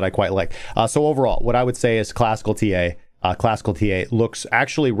 something that I quite like. So overall, what I would say is classical TA looks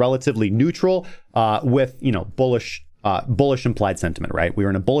actually relatively neutral with, bullish implied sentiment, right? We were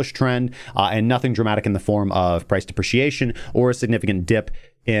in a bullish trend and nothing dramatic in the form of price depreciation or a significant dip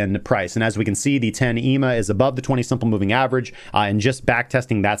in price. And as we can see, the 10 EMA is above the 20 simple moving average, and just back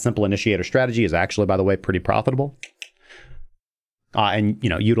testing that simple initiator strategy is actually, by the way, pretty profitable. And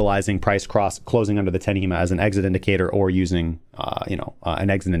utilizing price cross closing under the 10 EMA as an exit indicator, or using an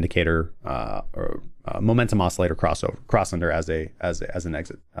exit indicator or momentum oscillator cross under as an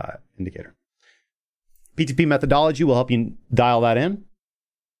exit indicator. PTP methodology will help you dial that in.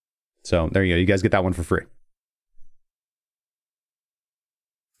 So there you go. You guys get that one for free.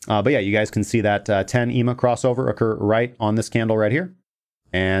 But yeah, you guys can see that 10 EMA crossover occur right on this candle right here,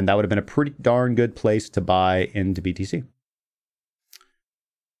 and that would have been a pretty darn good place to buy into BTC.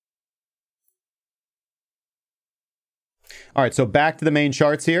 All right, so back to the main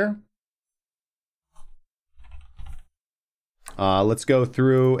charts here. Let's go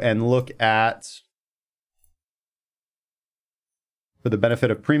through and look at, for the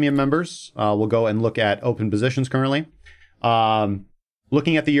benefit of premium members, we'll go and look at open positions currently.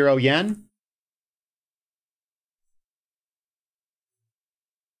 Looking at the euro yen.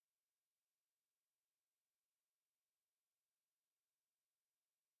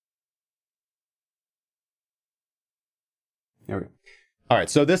 There we go. All right,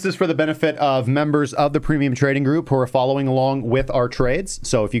 so this is for the benefit of members of the premium trading group who are following along with our trades.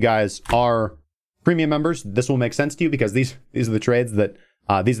 So if you guys are premium members, this will make sense to you, because these are the trades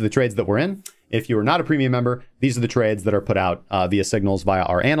that we're in. If you are not a premium member, these are the trades that are put out via signals via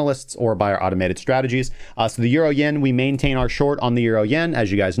our analysts or by our automated strategies. So the euro yen, we maintain our short on the euro yen.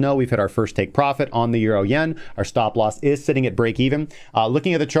 As you guys know, we've hit our first take profit on the euro yen. Our stop loss is sitting at break even.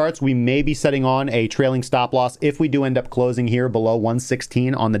 Looking at the charts, we may be setting on a trailing stop loss if we do end up closing here below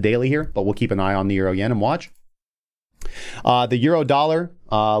 116 on the daily here, but we'll keep an eye on the euro yen and watch. The euro dollar,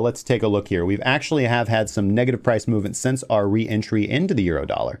 let's take a look here. We've actually have had some negative price movement since our re-entry into the euro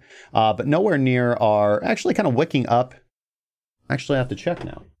dollar, but nowhere near our actually kind of wicking up. Actually, I have to check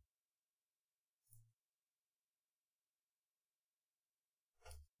now.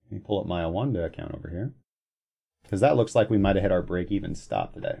 Let me pull up my Awanda account over here, because that looks like we might have hit our break-even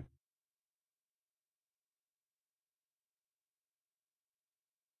stop today.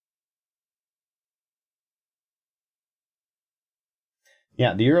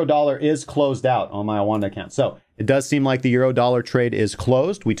 Yeah, the euro dollar is closed out on my Awanda account. So it does seem like the euro dollar trade is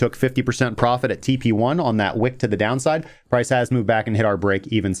closed. We took 50% profit at TP1 on that wick to the downside. Price has moved back and hit our break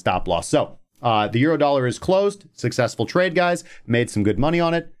even stop loss. So the euro dollar is closed. Successful trade, guys. Made some good money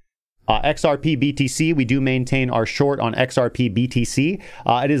on it. XRP BTC, we do maintain our short on XRP BTC.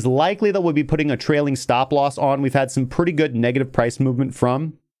 It is likely that we'll be putting a trailing stop loss on. We've had some pretty good negative price movement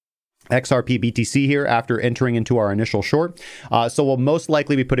from XRP BTC here after entering into our initial short. So we'll most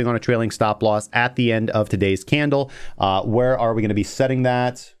likely be putting on a trailing stop loss at the end of today's candle. Where are we going to be setting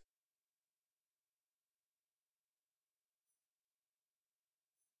that?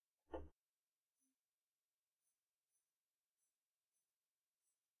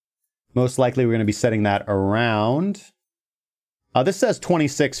 Most likely we're going to be setting that around... this says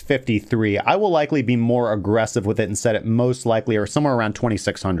 2653. I will likely be more aggressive with it and set it most likely, or somewhere around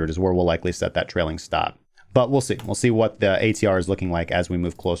 2600 is where we'll likely set that trailing stop. But we'll see. We'll see what the ATR is looking like as we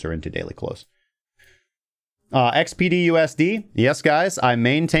move closer into daily close. XPD USD. Yes, guys, I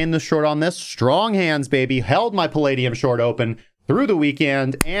maintained the short on this. Strong hands, baby. Held my Palladium short open through the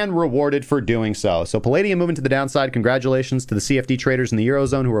weekend and rewarded for doing so. So Palladium moving to the downside. Congratulations to the CFD traders in the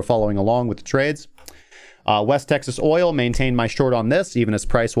Eurozone who are following along with the trades. West Texas Oil maintained my short on this, even as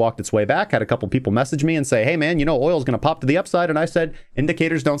price walked its way back. Had a couple people message me and say, hey man, you know, oil's going to pop to the upside. And I said,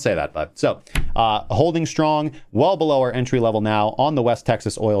 indicators don't say that, bud. So holding strong, well below our entry level now on the West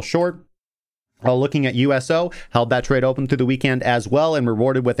Texas Oil short. Looking at USO, held that trade open through the weekend as well and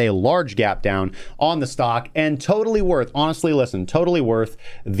rewarded with a large gap down on the stock, and totally worth, honestly, listen, totally worth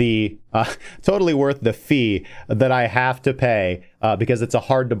the fee that I have to pay because it's a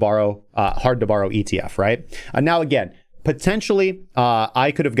hard to borrow ETF, right? Now again, potentially,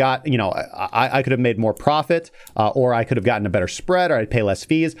 I could have got, you know, I could have made more profit, or I could have gotten a better spread, or I'd pay less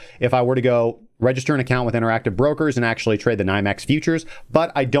fees if I were to go register an account with Interactive Brokers and actually trade the NYMEX futures.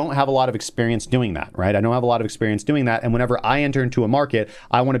 But I don't have a lot of experience doing that, right? I don't have a lot of experience doing that. And whenever I enter into a market,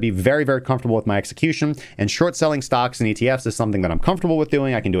 I want to be very, very comfortable with my execution. And short selling stocks and ETFs is something that I'm comfortable with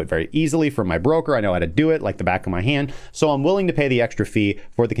doing. I can do it very easily from my broker. I know how to do it like the back of my hand. So I'm willing to pay the extra fee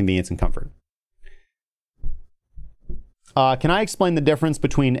for the convenience and comfort. Can I explain the difference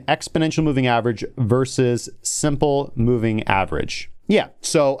between exponential moving average versus simple moving average? Yeah,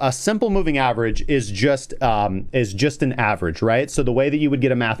 so a simple moving average is just an average, right? So the way that you would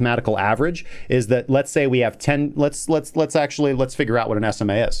get a mathematical average is that, let's say we have 10. Let's figure out what an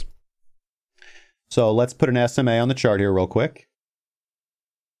SMA is. So let's put an SMA on the chart here real quick.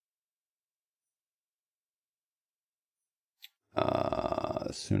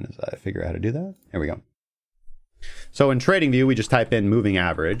 As soon as I figure out how to do that, here we go. So in TradingView, we just type in moving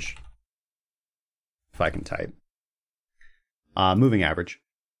average. If I can type. Moving average.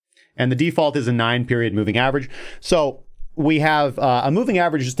 And the default is a 9-period moving average. So we have a moving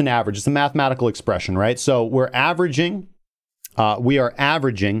average, just an average. It's a mathematical expression, right? So we are averaging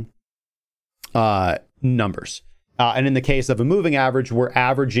numbers. And in the case of a moving average, we're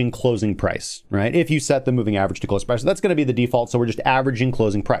averaging closing price, right? If you set the moving average to close price, so that's going to be the default. So we're just averaging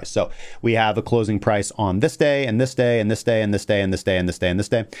closing price. So we have a closing price on this day and this day and this day and this day and this day and this day and this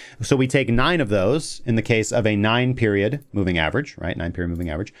day. So we take 9 of those in the case of a 9-period moving average, right? 9-period moving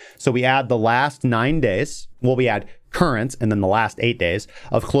average. So we add the last 9 days. Well, we add current and then the last 8 days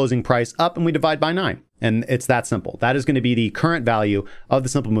of closing price up, and we divide by 9. And it's that simple. That is going to be the current value of the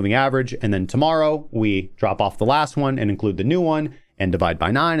simple moving average. And then tomorrow we drop off the last one and include the new one and divide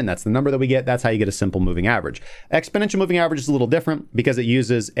by 9. And that's the number that we get. That's how you get a simple moving average. Exponential moving average is a little different because it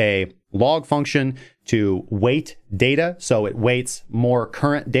uses a log function to weight data. So it weights more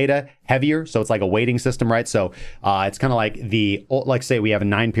current data heavier. So it's like a weighting system, right? So it's kind of like say we have a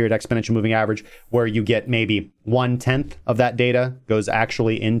 9-period exponential moving average where you get maybe 1/10 of that data goes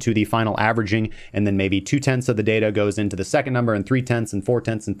actually into the final averaging. And then maybe 2/10 of the data goes into the second number, and 3/10 and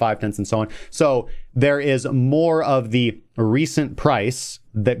 4/10 and 5/10 and so on. So there is more of the recent price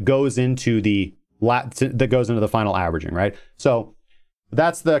that goes into the final averaging, right? So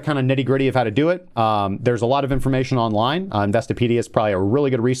that's the kind of nitty gritty of how to do it. There's a lot of information online. Investopedia is probably a really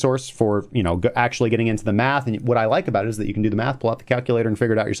good resource for, you know, actually getting into the math. And what I like about it is that you can do the math, pull out the calculator and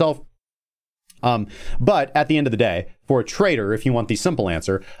figure it out yourself. But at the end of the day, for a trader, if you want the simple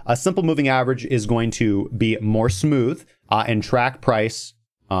answer, a simple moving average is going to be more smooth and track price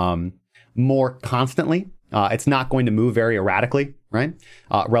more constantly. It's not going to move very erratically, right?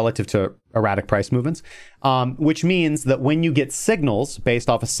 Relative to erratic price movements, which means that when you get signals based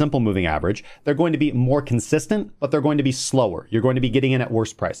off a simple moving average, they're going to be more consistent, but they're going to be slower. You're going to be getting in at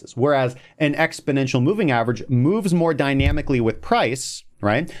worse prices. Whereas an exponential moving average moves more dynamically with price,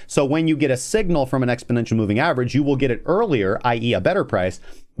 right? So when you get a signal from an exponential moving average, you will get it earlier, i.e. a better price,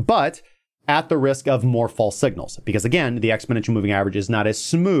 but at the risk of more false signals. Because again, the exponential moving average is not as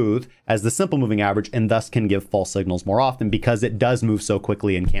smooth as the simple moving average and thus can give false signals more often because it does move so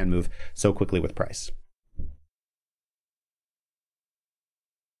quickly and can move so quickly with price.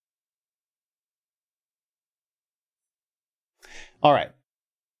 All right.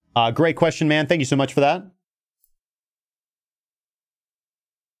 Great question, man. Thank you so much for that.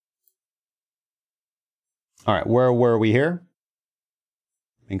 All right, where were we here?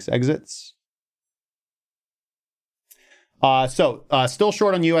 Thanks, exits. Still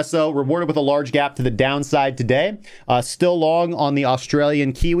short on USO, rewarded with a large gap to the downside today. Still long on the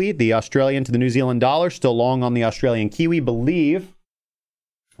Australian Kiwi, the Australian to the New Zealand dollar. Still long on the Australian Kiwi. Believe,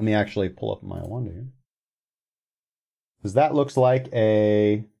 let me actually pull up my one here. Because that looks like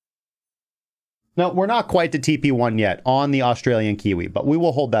a... No, we're not quite to TP1 yet on the Australian Kiwi, but we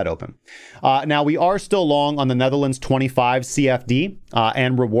will hold that open. Now, we are still long on the Netherlands 25 CFD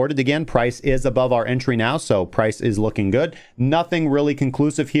and rewarded again. Price is above our entry now, so price is looking good. Nothing really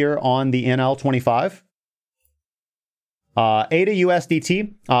conclusive here on the NL 25. ADA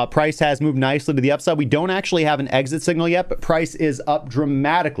USDT price has moved nicely to the upside. We don't actually have an exit signal yet, but price is up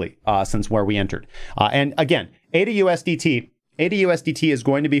dramatically since where we entered. And again, ADA USDT is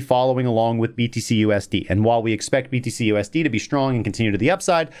going to be following along with BTC USD. And while we expect BTC USD to be strong and continue to the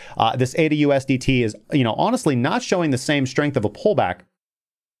upside, this ADA USDT is, honestly not showing the same strength of a pullback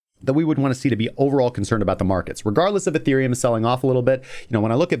that we would want to see to be overall concerned about the markets. Regardless of Ethereum is selling off a little bit,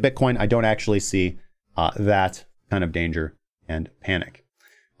 when I look at Bitcoin, I don't actually see that kind of danger and panic.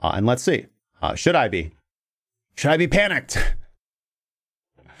 And let's see, should I be panicked?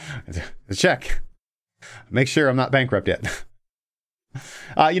 Check. Make sure I'm not bankrupt yet.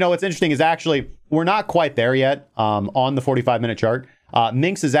 What's interesting is actually we're not quite there yet on the 45-minute chart.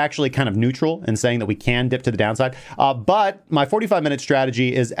 Minx is actually kind of neutral in saying that we can dip to the downside. But my 45-minute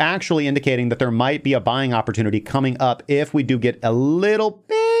strategy is actually indicating that there might be a buying opportunity coming up if we do get a little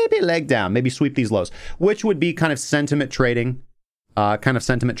baby leg down, maybe sweep these lows, which would be kind of sentiment trading,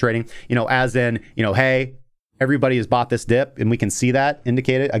 as in, hey, everybody has bought this dip, and we can see that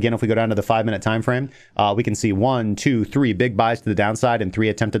indicated. Again, if we go down to the 5-minute time frame, we can see 1, 2, 3 big buys to the downside and 3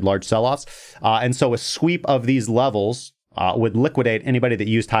 attempted large sell-offs. And so a sweep of these levels would liquidate anybody that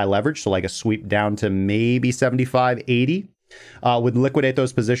used high leverage. So like a sweep down to maybe 75, 80 would liquidate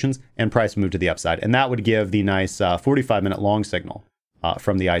those positions and price move to the upside. And that would give the nice 45-minute long signal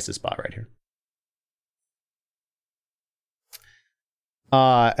from the ISIS spot right here.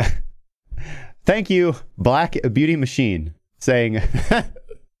 Thank you, Black Beauty Machine, saying,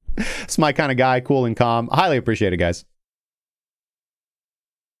 it's my kind of guy, cool and calm. Highly appreciate it, guys.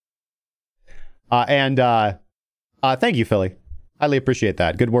 Thank you, Philly. Highly appreciate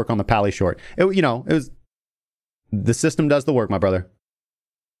that. Good work on the Pally short. It was, the system does the work, my brother.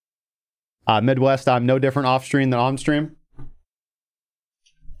 Midwest, I'm no different off stream than on stream.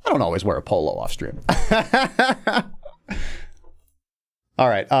 I don't always wear a polo off stream. All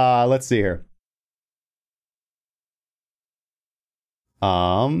right, let's see here.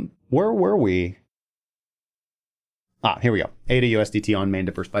 Where were we? Here we go. ADA USDT on main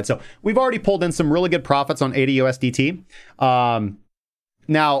diversified. So we've already pulled in some really good profits on ADA USDT.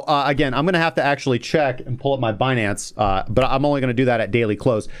 Now, again, I'm going to have to actually check and pull up my Binance, but I'm only going to do that at daily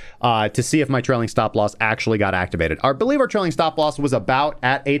close to see if my trailing stop loss actually got activated. I believe our trailing stop loss was about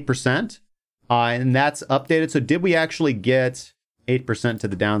at 8%, and that's updated. So did we actually get 8% to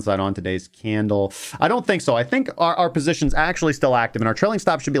the downside on today's candle? I don't think so. I think our position's actually still active, and our trailing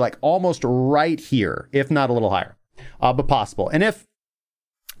stop should be like almost right here, if not a little higher, but possible. And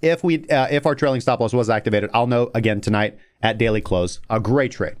if our trailing stop loss was activated, I'll know again tonight at daily close. A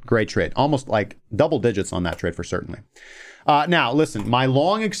great trade, almost like double digits on that trade for certainly. Now, listen, my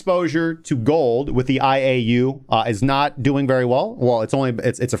long exposure to gold with the IAU is not doing very well. Well,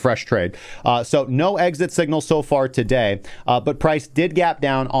 it's a fresh trade. So no exit signal so far today, but price did gap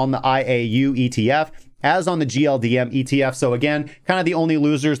down on the IAU ETF as on the GLDM ETF. So again, kind of the only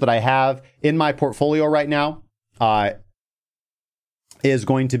losers that I have in my portfolio right now is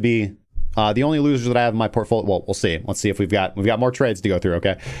going to be the only losers that I have in my portfolio. Well, we'll see. Let's see if we've got more trades to go through.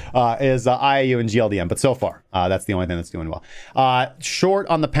 Okay, is IAU and GLDM, but so far that's the only thing that's doing well. Short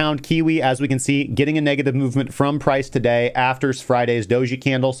on the pound Kiwi, as we can see, getting a negative movement from price today after Friday's doji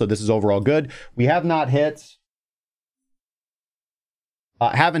candle. So this is overall good. We have not hit.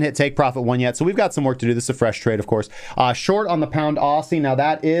 Haven't hit take profit one yet, so we've got some work to do. This is a fresh trade, of course. Short on the pound Aussie. Now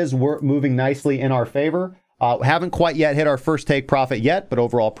that is moving nicely in our favor. Haven't quite yet hit our first take profit yet, but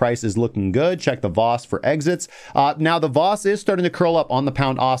overall price is looking good. Check the VOS for exits. Now the VOS is starting to curl up on the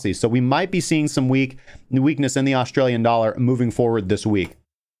pound Aussie, so we might be seeing some weakness in the Australian dollar moving forward this week.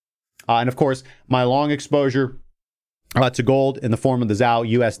 And of course, my long exposure to gold in the form of the ZAO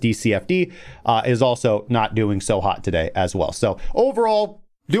USD CFD is also not doing so hot today as well. So overall,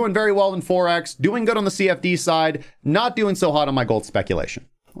 doing very well in Forex, doing good on the CFD side, not doing so hot on my gold speculation.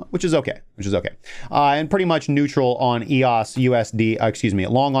 Which is okay. And pretty much neutral on EOS, USD,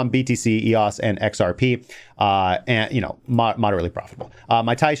 long on BTC, EOS, and XRP, and, moderately profitable.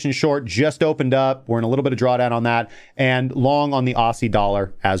 My Tyson short just opened up. We're in a little bit of drawdown on that, and long on the Aussie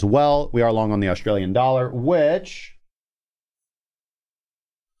dollar as well. We are long on the Australian dollar, which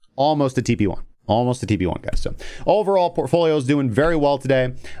almost a TP1. Almost a TP1, guys. So overall, portfolio is doing very well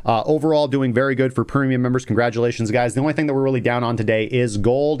today. Overall, doing very good for premium members. Congratulations, guys. The only thing that we're really down on today is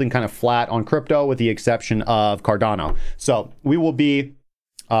gold and kind of flat on crypto, with the exception of Cardano. So we will be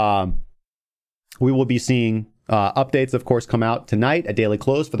seeing updates, of course, come out tonight at daily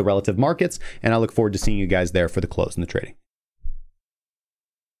close for the relative markets, and I look forward to seeing you guys there for the close and the trading.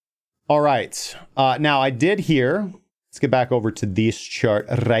 All right. Now I did here. Let's get back over to this chart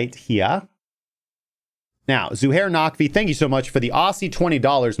right here. Now, Zuhair Nakvi, thank you so much for the Aussie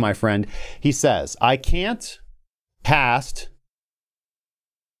 $20, my friend. He says, I can't paste.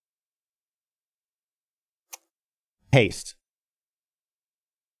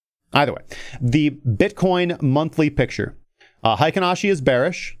 Either way, the Bitcoin monthly picture. Heikinashi is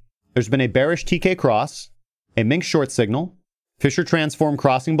bearish. There's been a bearish TK cross, a Mink short signal, Fisher transform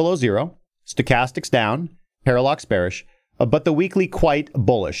crossing below zero, stochastics down, parallax bearish, but the weekly quite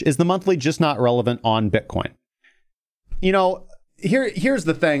bullish. Is the monthly just not relevant on Bitcoin? You know, here's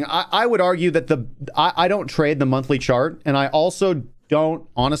the thing. I would argue that I don't trade the monthly chart, and I also don't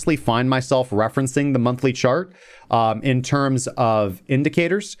honestly find myself referencing the monthly chart in terms of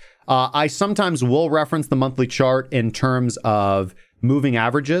indicators. I sometimes will reference the monthly chart in terms of moving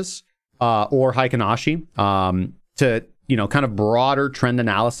averages or Heikinashi to, you know, kind of broader trend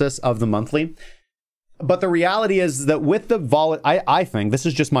analysis of the monthly. But the reality is that with the I think, this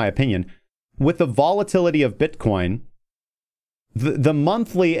is just my opinion, with the volatility of Bitcoin, the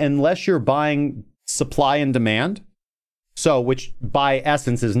monthly, unless you're buying supply and demand, so which by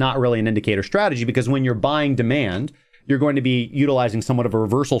essence is not really an indicator strategy, because when you're buying demand, you're going to be utilizing somewhat of a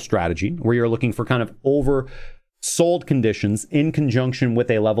reversal strategy where you're looking for kind of oversold conditions in conjunction with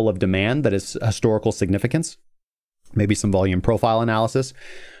a level of demand that is historical significance, maybe some volume profile analysis,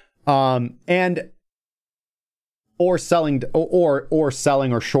 or selling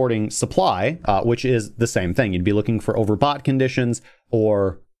or shorting supply, which is the same thing. You'd be looking for overbought conditions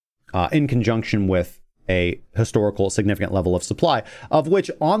or in conjunction with a historical significant level of supply, of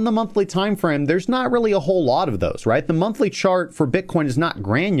which on the monthly time frame, there's not really a whole lot of those, right? The monthly chart for Bitcoin is not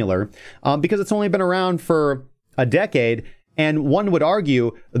granular because it's only been around for a decade. And one would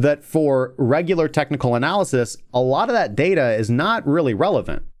argue that for regular technical analysis, a lot of that data is not really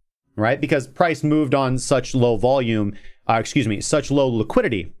relevant, right? Because price moved on such low volume, such low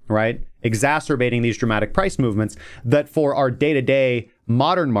liquidity, right? Exacerbating these dramatic price movements that for our day-to-day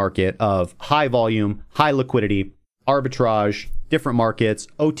modern market of high volume, high liquidity, arbitrage, different markets,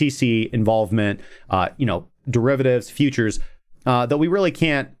 OTC involvement, derivatives, futures, that we really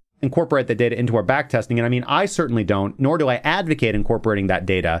can't incorporate the data into our back testing. And I mean, I certainly don't, nor do I advocate incorporating that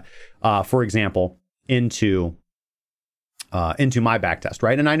data, for example, into my back test,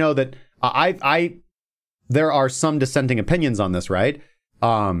 right? And I know that there are some dissenting opinions on this, right?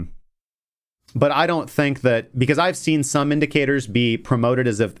 But I don't think that, because I've seen some indicators be promoted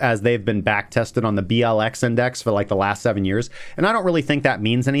as they've been back tested on the BLX index for like the last 7 years. And I don't really think that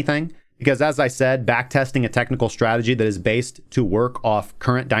means anything, because as I said, back testing a technical strategy that is based to work off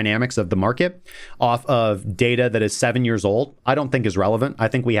current dynamics of the market, off of data that is 7 years old, I don't think is relevant. I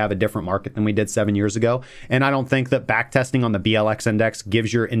think we have a different market than we did 7 years ago. And I don't think that back testing on the BLX index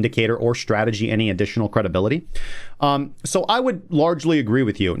gives your indicator or strategy any additional credibility. So I would largely agree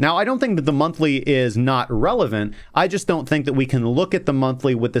with you. Now, I don't think that the monthly is not relevant. I just don't think that we can look at the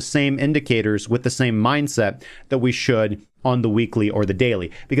monthly with the same indicators, with the same mindset that we should on the weekly or the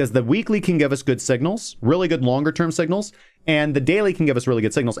daily, because the weekly can give us good signals, really good longer term signals, and the daily can give us really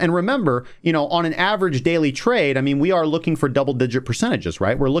good signals. And remember, on an average daily trade, I mean, we are looking for double-digit percentages,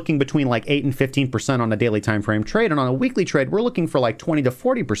 right? We're looking between like 8 and 15% on a daily time frame trade, and on a weekly trade, we're looking for like 20 to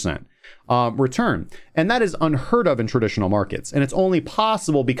 40% return. And that is unheard of in traditional markets, and it's only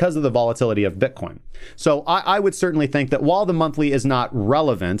possible because of the volatility of Bitcoin. So I would certainly think that while the monthly is not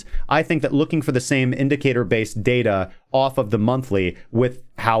relevant, I think that looking for the same indicator-based data off of the monthly with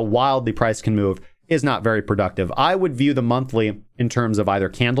how wild the price can move is not very productive. I would view the monthly in terms of either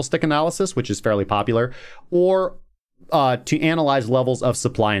candlestick analysis, which is fairly popular, or to analyze levels of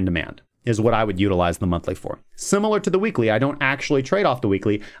supply and demand is what I would utilize the monthly for. Similar to the weekly, I don't actually trade off the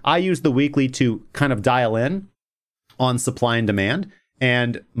weekly. I use the weekly to kind of dial in on supply and demand.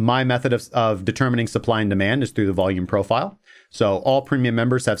 And my method of determining supply and demand is through the volume profile. So all premium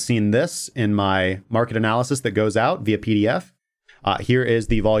members have seen this in my market analysis that goes out via PDF. Here is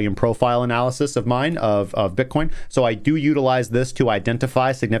the volume profile analysis of mine of Bitcoin. So I do utilize this to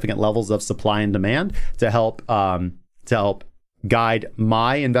identify significant levels of supply and demand to help guide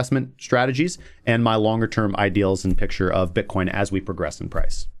my investment strategies and my longer term ideals and picture of Bitcoin as we progress in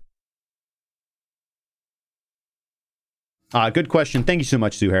price. Good question. Thank you so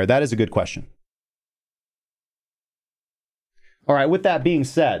much, Zuhair. That is a good question. All right, with that being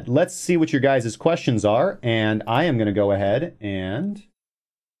said, let's see what your guys' questions are. And I am going to go ahead and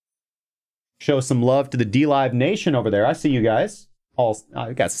show some love to the DLive Nation over there. I see you guys.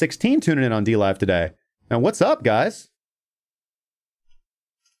 I got 16 tuning in on DLive today. And what's up, guys?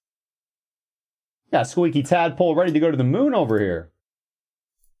 Yeah, Squeaky Tadpole ready to go to the moon over here.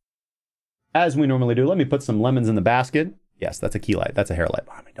 As we normally do, let me put some lemons in the basket. Yes, that's a key light. That's a hair light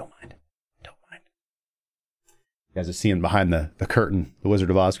behind me. Don't mind. You guys are seeing behind the curtain, the Wizard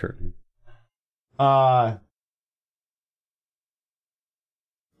of Oz curtain. All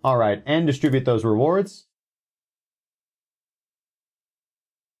right, and distribute those rewards.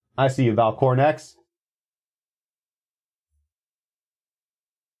 I see you, Valcornex.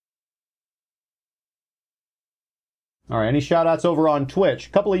 All right, any shout outs over on Twitch? A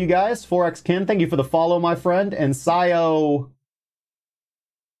couple of you guys. Forex Kim, thank you for the follow, my friend. And whoa,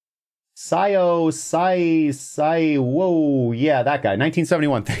 yeah, that guy,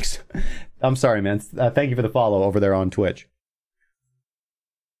 1971, thanks. I'm sorry, man. Thank you for the follow over there on Twitch.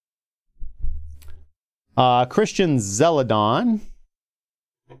 Christian Zeladon.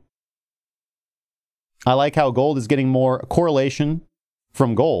 I like how gold is getting more correlation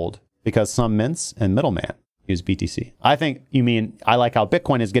from gold because some mints and middleman use BTC. I think you mean I like how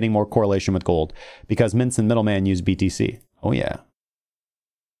Bitcoin is getting more correlation with gold because mints and middleman use BTC. Oh, yeah.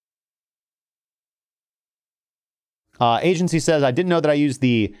 Agency says, I didn't know that I used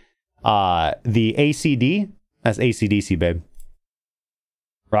the ACD. That's ACDC, babe.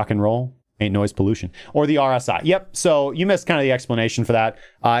 Rock and roll. Ain't noise pollution. Or the RSI. Yep. So you missed kind of the explanation for that.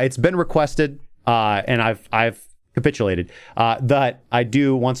 It's been requested, and I've capitulated that I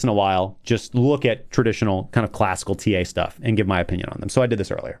do once in a while just look at traditional kind of classical TA stuff and give my opinion on them. So I did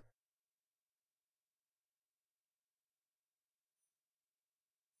this earlier.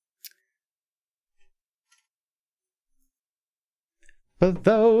 For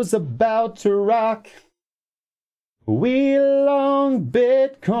those about to rock, we long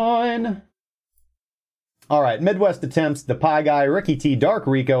Bitcoin. All right, Midwest Attempts, the Pie Guy, Ricky T, Dark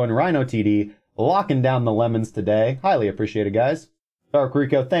Rico, and Rhino TD locking down the lemons today. Highly appreciated, guys. Dark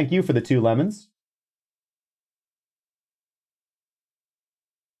Rico, thank you for the 2 lemons.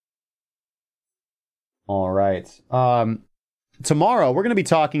 All right. Tomorrow, we're going to be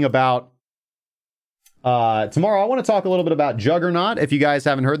talking about tomorrow, I want to talk a little bit about Juggernaut. If you guys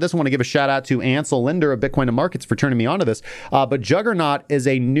haven't heard this, I want to give a shout out to Ansel Linder of Bitcoin and Markets for turning me onto this. But Juggernaut is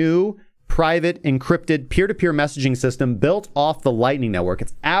a new private encrypted peer-to-peer messaging system built off the Lightning Network.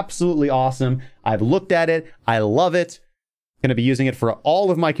 It's absolutely awesome. I've looked at it. I love it. Going to be using it for all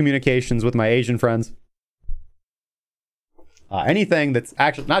of my communications with my Asian friends. Anything that's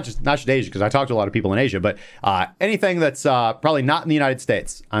actually not just Asia, because I talk to a lot of people in Asia, but anything that's probably not in the United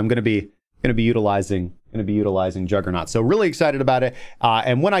States, I'm going to be utilizing Juggernaut. So really excited about it.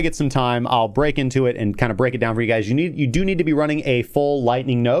 And when I get some time, I'll break into it and kind of break it down for you guys. You do need to be running a full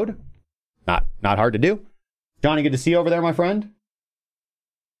Lightning node. Not hard to do. Johnny, good to see you over there, my friend.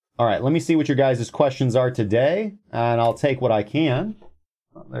 All right, let me see what your guys' questions are today, and I'll take what I can.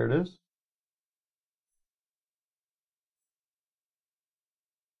 Oh, there it is.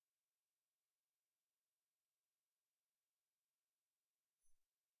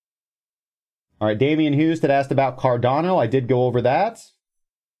 All right, Damian Hughes had asked about Cardano. I did go over that.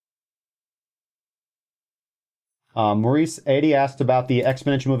 Maurice 80 asked about the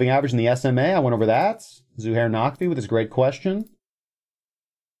exponential moving average and the SMA. I went over that. Zuhair Nakvi with his great question.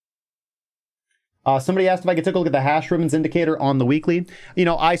 Somebody asked if I could take a look at the hash ribbons indicator on the weekly. You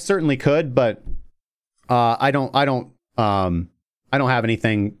know, I certainly could, but I don't have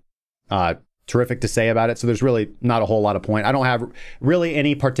anything terrific to say about it, so there's really not a whole lot of point. I don't have really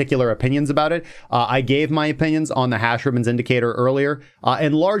any particular opinions about it. I gave my opinions on the hash ribbons indicator earlier,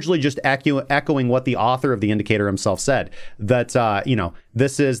 and largely just echoing what the author of the indicator himself said, that you know,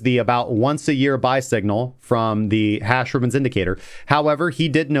 this is the about once a year buy signal from the hash ribbons indicator. However, he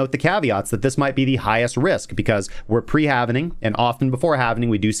did note the caveats that this might be the highest risk because we're pre-halvening, and often before halvening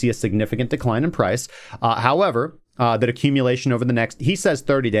we do see a significant decline in price. However, that accumulation over the next, he says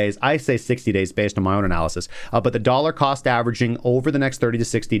 30 days, I say 60 days based on my own analysis, but the dollar cost averaging over the next 30 to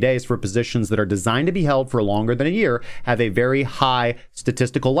 60 days for positions that are designed to be held for longer than a year have a very high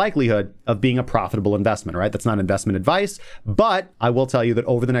statistical likelihood of being a profitable investment, right? That's not investment advice, but I will tell you that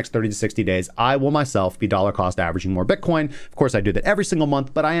over the next 30 to 60 days, I will myself be dollar cost averaging more Bitcoin. Of course, I do that every single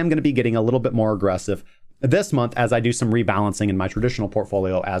month, but I am going to be getting a little bit more aggressive this month as I do some rebalancing in my traditional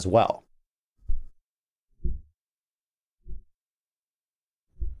portfolio as well.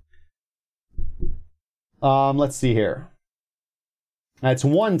 Let's see here. It's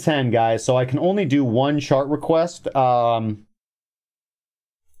 1:10, guys, so I can only do one chart request. And,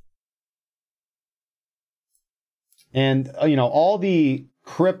 you know, all the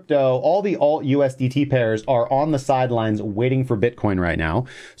crypto, all the alt USDT pairs are on the sidelines waiting for Bitcoin right now.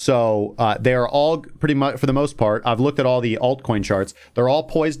 So they're all pretty much, for the most part, I've looked at all the altcoin charts. They're all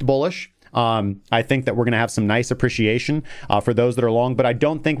poised bullish. I think that we're going to have some nice appreciation for those that are long, but I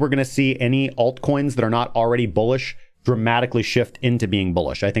don't think we're going to see any altcoins that are not already bullish dramatically shift into being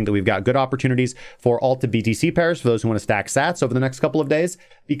bullish. I think that we've got good opportunities for alt to BTC pairs for those who want to stack sats over the next couple of days,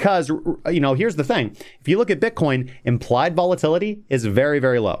 because, you know, here's the thing. If you look at Bitcoin, implied volatility is very,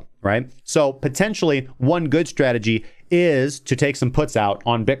 very low, right? So potentially one good strategy is to take some puts out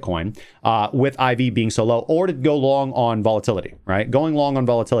on Bitcoin with IV being so low, or to go long on volatility, right? Going long on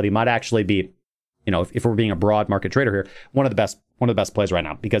volatility might actually be, you know, if we're being a broad market trader here, one of the best plays right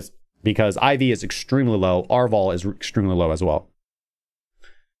now, because IV is extremely low. R vol is extremely low as well.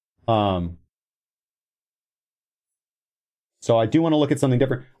 So I do want to look at something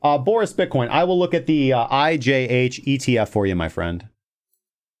different. Boris Bitcoin, I will look at the IJH ETF for you, my friend.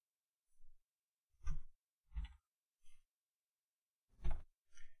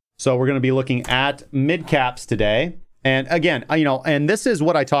 So we're going to be looking at mid caps today. And again, you know, and this is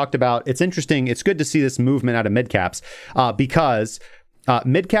what I talked about. It's interesting. It's good to see this movement out of mid caps because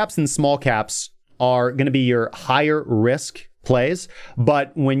mid caps and small caps are going to be your higher risk plays.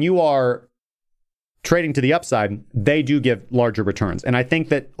 But when you are trading to the upside, they do give larger returns. And I think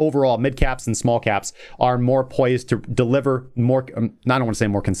that overall, mid caps and small caps are more poised to deliver more, I don't want to say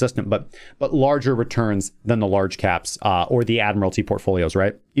more consistent, but larger returns than the large caps or the Admiralty portfolios,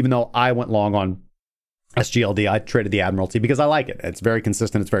 right? Even though I went long on SGLD, I traded the Admiralty because I like it. It's very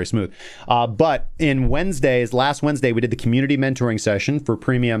consistent. It's very smooth. But in last Wednesday, we did the community mentoring session for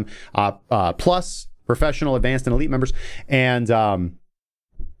premium plus, professional, advanced, and elite members. And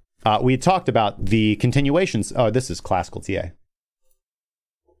we talked about the continuations. Oh, this is classical TA.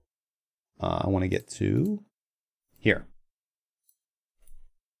 I want to get to here.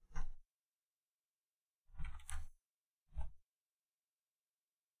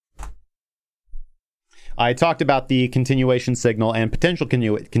 I talked about the continuation signal and potential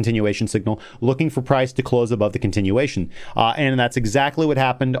continuation signal, looking for price to close above the continuation. And that's exactly what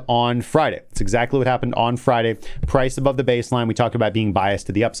happened on Friday. It's exactly what happened on Friday. Price above the baseline. We talked about being biased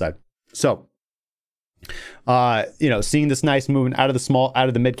to the upside. So, you know, seeing this nice movement out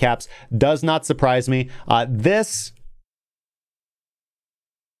of the mid caps does not surprise me.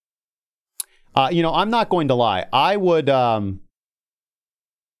 You know, I'm not going to lie. I would,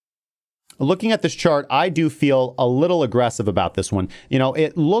 looking at this chart, I do feel a little aggressive about this one. You know,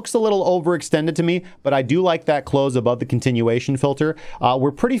 it looks a little overextended to me, but I do like that close above the continuation filter.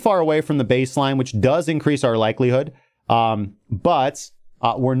 We're pretty far away from the baseline, which does increase our likelihood, but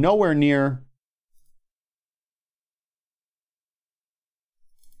we're nowhere near.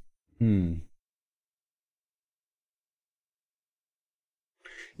 You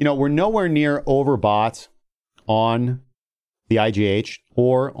know, we're nowhere near overbought on the IJH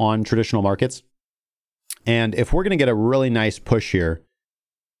or on traditional markets. And if we're going to get a really nice push here,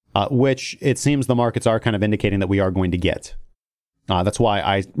 which it seems the markets are kind of indicating that we are going to get, that's why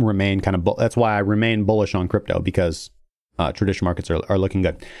I remain bullish on crypto, because traditional markets are looking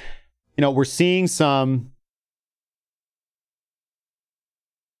good. You know, we're seeing some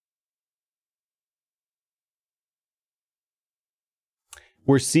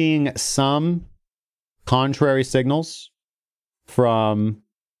contrary signals from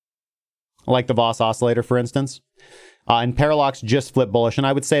like the Voss oscillator, for instance, and Parallax just flipped bullish. And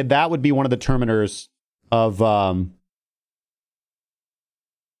I would say that would be one of the determiners of,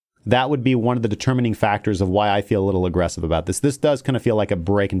 that would be one of the determining factors of why I feel a little aggressive about this. This does kind of feel like a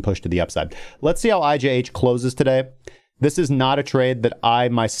break and push to the upside. Let's see how IJH closes today. This is not a trade that I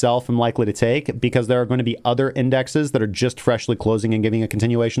myself am likely to take, because there are going to be other indexes that are just freshly closing and giving a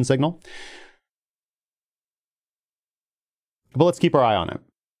continuation signal. But let's keep our eye on it.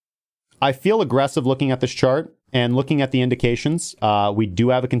 I feel aggressive looking at this chart and looking at the indications. We do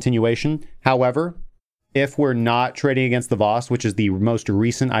have a continuation. However, if we're not trading against the Voss, which is the most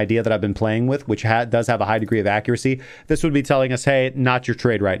recent idea that I've been playing with, which does have a high degree of accuracy, this would be telling us, hey, not your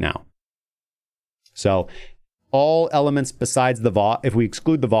trade right now. So all elements besides the Voss, if we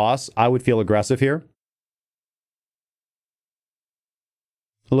exclude the Voss, I would feel aggressive here.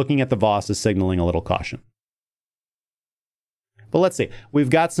 Looking at the Voss is signaling a little caution. But let's see. We've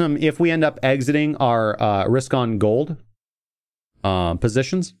got some, if we end up exiting our risk on gold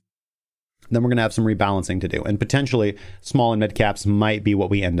positions, then we're going to have some rebalancing to do. And potentially small and mid caps might be what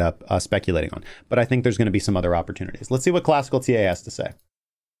we end up speculating on. But I think there's going to be some other opportunities. Let's see what classical TA has to say.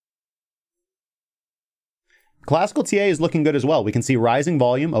 Classical TA is looking good as well. We can see rising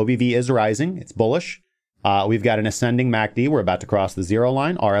volume. OVV is rising. It's bullish. We've got an ascending MACD. We're about to cross the 0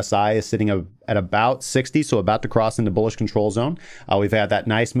 line. RSI is sitting at about 60, so about to cross into bullish control zone. We've had that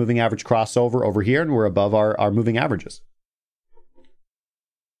nice moving average crossover over here, and we're above our moving averages.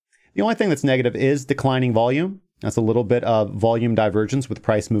 The only thing that's negative is declining volume. That's a little bit of volume divergence with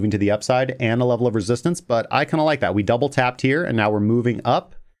price moving to the upside and a level of resistance, but I kind of like that. We double tapped here and now we're moving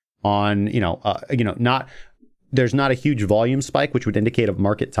up on, there's not a huge volume spike, which would indicate a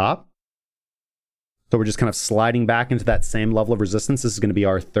market top. So we're just kind of sliding back into that same level of resistance. This is going to be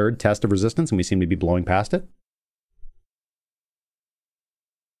our third test of resistance and we seem to be blowing past it.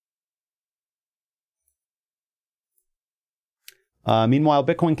 Meanwhile,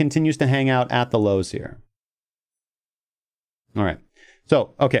 Bitcoin continues to hang out at the lows here. All right.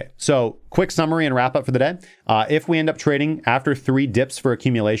 So quick summary and wrap up for the day. If we end up trading after 3 dips for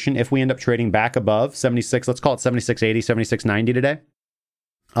accumulation, if we end up trading back above 76, let's call it 76.80, 76.90 today,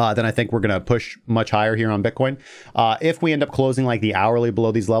 then I think we're going to push much higher here on Bitcoin. If we end up closing like the hourly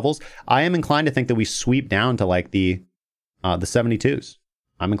below these levels, I am inclined to think that we sweep down to like the 72s.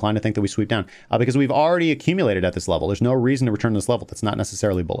 I'm inclined to think that we sweep down because we've already accumulated at this level. There's no reason to return to this level. That's not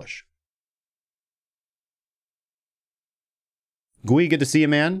necessarily bullish. Gui, good to see you,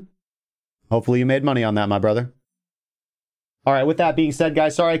 man. Hopefully you made money on that, my brother. All right, with that being said,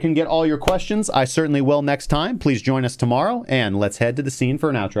 guys, sorry I couldn't get all your questions. I certainly will next time. Please join us tomorrow, and let's head to the scene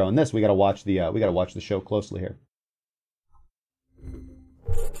for an outro. And this, we gotta watch the show closely here.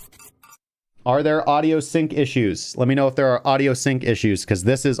 Are there audio sync issues? Let me know if there are audio sync issues, because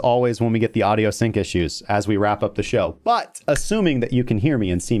this is always when we get the audio sync issues as we wrap up the show. But assuming that you can hear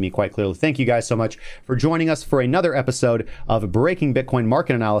me and see me quite clearly, thank you guys so much for joining us for another episode of Breaking Bitcoin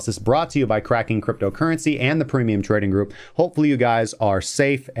Market Analysis, brought to you by Cracking Cryptocurrency and the Premium Trading Group. Hopefully you guys are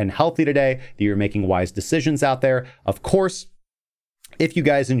safe and healthy today, that you're making wise decisions out there. Of course, if you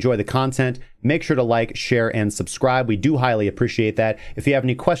guys enjoy the content, make sure to like, share, and subscribe. We do highly appreciate that. If you have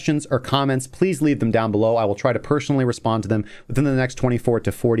any questions or comments, please leave them down below. I will try to personally respond to them within the next 24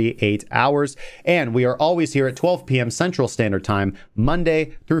 to 48 hours. And we are always here at 12 p.m. Central Standard Time,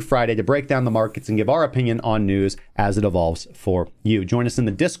 Monday through Friday, to break down the markets and give our opinion on news as it evolves for you. Join us in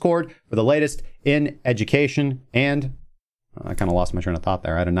the Discord for the latest in education and... I kind of lost my train of thought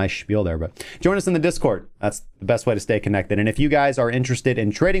there. I had a nice spiel there, but join us in the Discord. That's the best way to stay connected. And if you guys are interested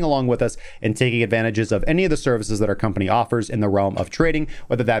in trading along with us and taking advantages of any of the services that our company offers in the realm of trading,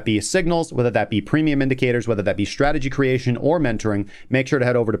 whether that be signals, whether that be premium indicators, whether that be strategy creation or mentoring, make sure to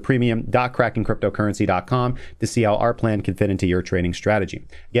head over to premium.crackingcryptocurrency.com to see how our plan can fit into your trading strategy.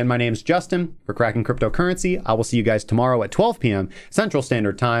 Again, my name's Justin for Cracking Cryptocurrency. I will see you guys tomorrow at 12 p.m. Central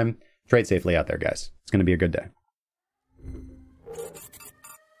Standard Time. Trade safely out there, guys. It's going to be a good day.